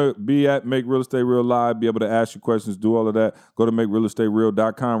wanna be at Make Real Estate Real Live, be able to ask your questions, do all of that, go to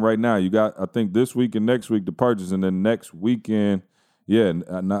makerealestatereal.com right now. You got, I think, this week and next week to purchase, and then next weekend,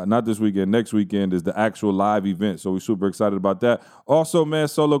 not this weekend, next weekend is the actual live event. So we're super excited about that. Also, man,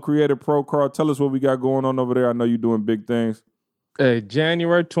 Solo Creator Pro, Carl, tell us what we got going on over there. I know you're doing big things. Hey,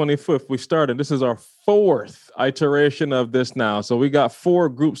 January 25th, we started. This is our 4th iteration of this now. So we got 4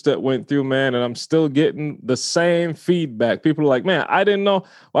 groups that went through, man, and I'm still getting the same feedback. People are like, man, I didn't know.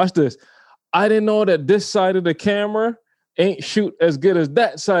 Watch this. I didn't know that this side of the camera ain't shoot as good as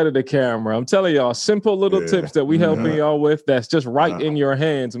that side of the camera. I'm telling y'all, simple little tips that we helping y'all with that's just right in your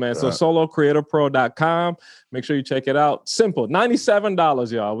hands, man. So solocreatorpro.com. Make sure you check it out. Simple.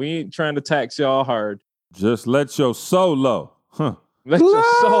 $97, y'all. We ain't trying to tax y'all hard. Just let your solo Let's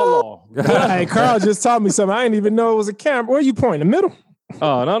just solo. Hey, Carl just taught me something. I didn't even know it was a camera. Where you pointing? The middle?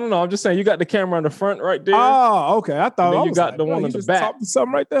 Oh, no. I'm just saying you got the camera on the front right there. Oh, okay. I thought you got the one on the back. Taught me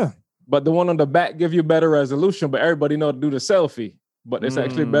something right there. But the one on the back give you better resolution, but everybody know to do the selfie. But it's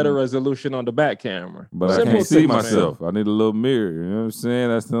actually better resolution on the back camera. But I can't see myself. I need a little mirror. You know what I'm saying?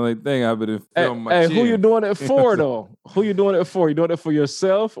 That's the only thing I've been filming my chin. Who you doing it for, though? Who you doing it for? You doing it for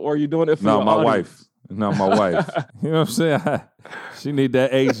yourself or you doing it for your my audience? wife. No, my wife. You know what I'm saying? She need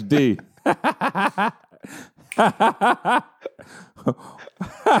that HD.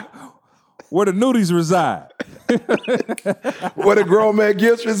 Where the nudies reside. Where the grown man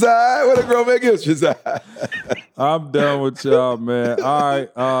gifts reside. I'm done with y'all, man. All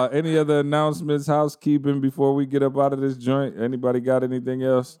right. Any other announcements, housekeeping before we get up out of this joint? Anybody got anything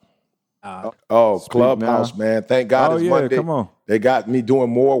else? Clubhouse, man. Thank God it's Monday. Come on. They got me doing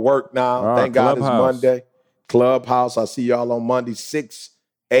more work now. Thank God it's Monday. Clubhouse. I see y'all on Monday, 6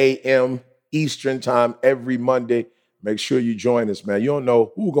 a.m. Eastern time every Monday. Make sure you join us, man. You don't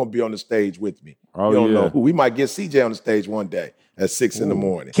know who's going to be on the stage with me. You don't know who. We might get CJ on the stage one day at 6 in the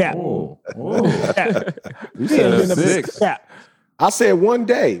morning. Cap. You said 6. Cap. I said one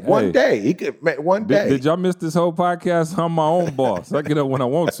day. One day. He could one day. Did y'all miss this whole podcast? I'm my own boss. I get up when I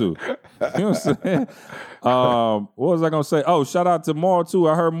want to. You know what I'm saying? What was I going to say? Oh, shout out to Maul, too.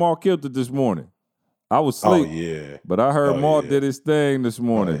 I heard Maul killed it this morning. I was asleep. Oh, yeah. But I heard Maul did his thing this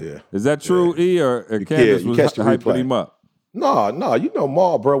morning. Oh, yeah. Is that true, E, or Candace was hyping him up? No, you know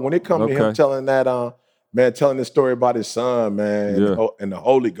Maul, bro. When it comes to him telling that, telling the story about his son, man, and the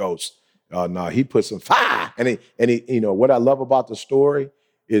Holy Ghost, he put some fire. And he, you know, what I love about the story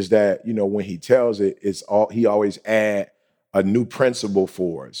is that, you know, when he tells it, he always add a new principle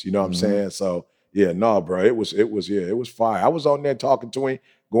for us. You know what I'm saying? So bro, it was fire. I was on there talking to him,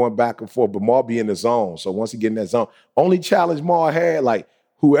 going back and forth, but Maul be in the zone. So once he get in that zone, only challenge Maul had, like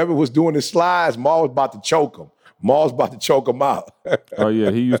whoever was doing the slides, Maul was about to choke him. Maul's about to choke him out. Oh yeah,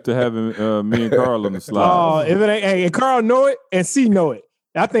 he used to have me and Carl on the slides. Oh, if it ain't, and Carl know it and C know it.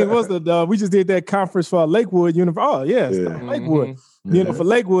 I think it was we just did that conference for Lakewood University. Oh yeah. Lakewood. You know, for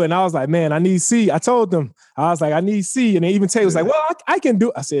Lakewood. And I was like, man, I need C. I told them, I was like, I need C. And then even Tay was like, well, I can do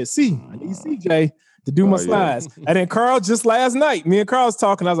it. I said, C, I need CJ to do my slides. And then Carl, just last night, me and Carl was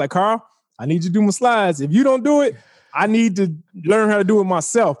talking. I was like, Carl, I need you to do my slides. If you don't do it, I need to learn how to do it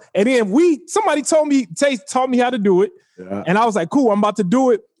myself. And then somebody told me, Tay taught me how to do it. Yeah. And I was like, cool, I'm about to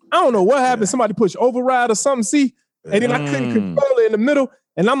do it. I don't know what happened. Somebody pushed override or something, see? And then I couldn't control it in the middle.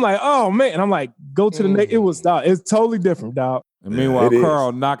 And I'm like, oh man. And I'm like, go to the next. It was, dog. It's totally different, dog. And meanwhile,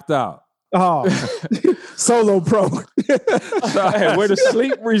 Carl knocked out. Oh, solo pro. Hey, where the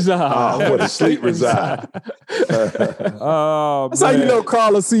sleep reside. Where the sleep reside. Oh, that's how you know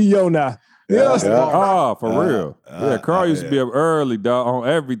Carl a CEO now. Oh, for real. Carl used to be up early, dog, on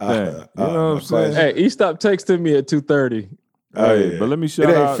everything. You know what I'm saying? Hey, he stopped texting me at 2:30. Hey, but let me shout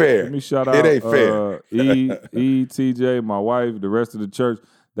out. Fair. Let me shout out. It ain't fair. TJ, my wife, the rest of the church.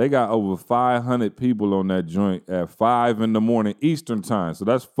 They got over 500 people on that joint at 5 in the morning Eastern time. So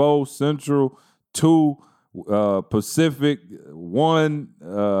that's 4 Central, 2 Pacific, 1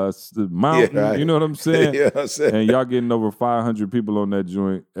 Mountain. Yeah, right. You know what I'm saying? Yeah, I'm saying. And y'all getting over 500 people on that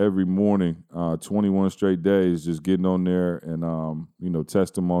joint every morning, 21 straight days, just getting on there and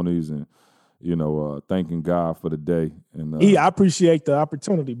testimonies and thanking God for the day. And I appreciate the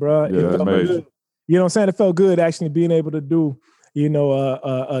opportunity, bro. Yeah, that's amazing. You know what I'm saying? It felt good actually being able to do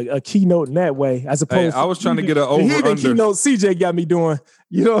a keynote in that way, as opposed. I was trying to get an over under. Keynote CJ got me doing.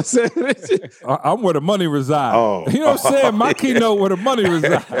 You know what I'm saying? I'm where the money resides. Oh. You know what I'm saying? My keynote where the money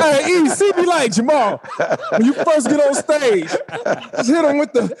resides. Hey, see me like Jamal. When you first get on stage, just hit him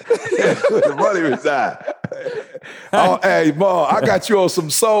with where the money resides. Oh, hey, Maul, I got you on some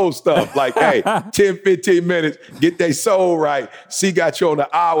soul stuff. Like, hey, 10, 15 minutes, get their soul right. C got you on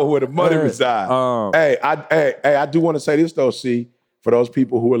the hour where the money resides. I do want to say this though, C, for those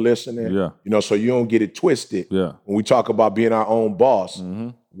people who are listening, so you don't get it twisted. Yeah. When we talk about being our own boss,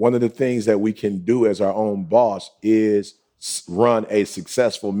 one of the things that we can do as our own boss is run a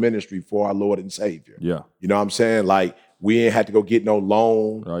successful ministry for our Lord and Savior. Yeah. You know what I'm saying? Like, we ain't had to go get no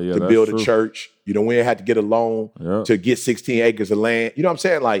loan to build a church. You know, we ain't had to get a loan to get 16 acres of land. You know what I'm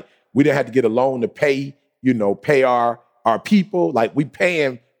saying? Like, we didn't have to get a loan to pay our people. Like, we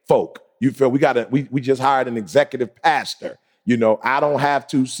paying folk. You feel we just hired an executive pastor. You know, I don't have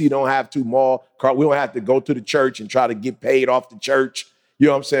to, C don't have to, Maul, Carl, we don't have to go to the church and try to get paid off the church. You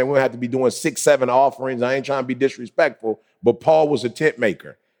know what I'm saying? We don't have to be doing 6, 7 offerings. I ain't trying to be disrespectful, but Paul was a tent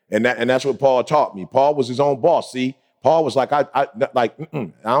maker. And that's what Paul taught me. Paul was his own boss, see? Paul was like, I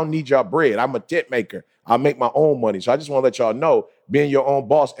don't need y'all bread. I'm a tent maker. I make my own money. So I just want to let y'all know being your own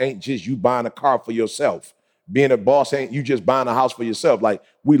boss ain't just you buying a car for yourself. Being a boss ain't you just buying a house for yourself. Like,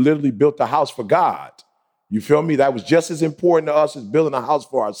 we literally built a house for God. You feel me? That was just as important to us as building a house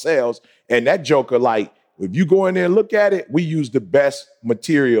for ourselves. And that joker, like, if you go in there and look at it, we use the best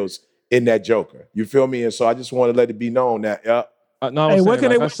materials in that joker. You feel me? And so I just want to let it be known that, hey, where can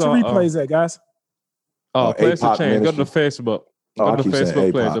they watch the replays at, guys? Place to change. Go to the Facebook. Go to the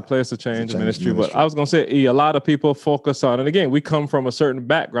Facebook page, the Place to Change Ministry. But I was going to say, a lot of people focus on, and again, we come from a certain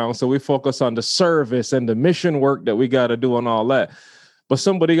background, so we focus on the service and the mission work that we got to do and all that. But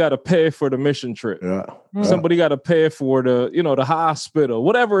somebody got to pay for the mission trip. Yeah. Somebody got to pay for the hospital,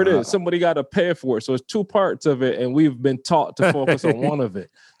 whatever it is. Somebody got to pay for it. So it's two parts of it, and we've been taught to focus on one of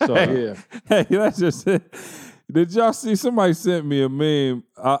it. So Hey, that's just it. Did y'all see? Somebody sent me a meme.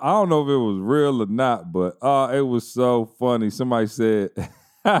 I don't know if it was real or not, but it was so funny. Somebody said,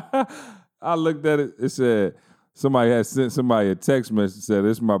 I looked at it. It said somebody had sent somebody a text message, said,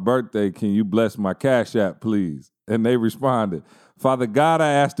 "It's my birthday. Can you bless my Cash App, please?" And they responded, "Father God,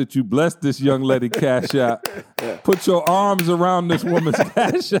 I ask that you bless this young lady Cash App. Put your arms around this woman's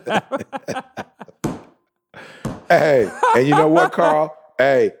Cash App." Hey, and you know what, Carl?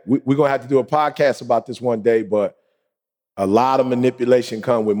 Hey, we're going to have to do a podcast about this one day, but a lot of manipulation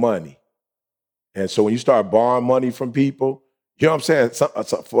comes with money. And so when you start borrowing money from people, you know what I'm saying?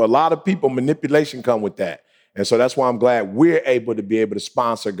 So for a lot of people, manipulation comes with that. And so that's why I'm glad we're able to be able to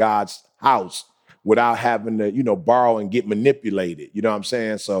sponsor God's house without having to, borrow and get manipulated. You know what I'm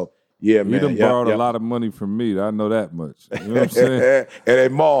saying? So, yeah, man. You done borrowed a lot of money from me. I know that much. You know what I'm saying? And they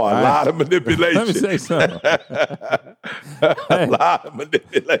more, a lot of manipulation. Let me say something. A lot of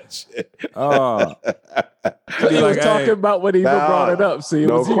manipulation. He was talking about when he brought it up. See,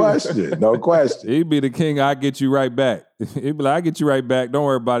 no question. He'd be the king. I get you right back. He'd be like, I get you right back. Don't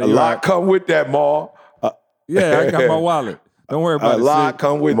worry about it. A lot come with that, Ma. Yeah, I got my wallet. Don't worry about it. A lot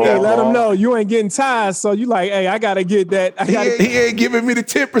come with that. Hey, let him know you ain't getting tired, so you like, hey, I gotta get that. He ain't giving me the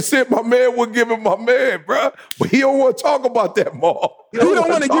 10% my man would give him my man, bro. But he don't want to talk about that, Ma. He don't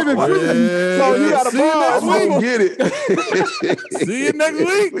want to give it free. So you gotta borrow. I'm gonna get it. See you next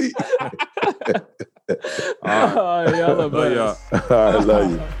week. Y'all love y'all. I love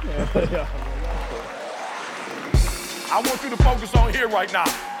you. I want you to focus on here right now.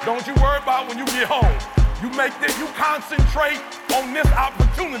 Don't you worry about when you get home. You concentrate on this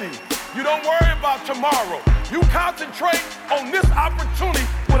opportunity. You don't worry about tomorrow. You concentrate on this opportunity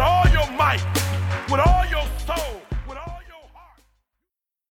with all your might, with all your soul.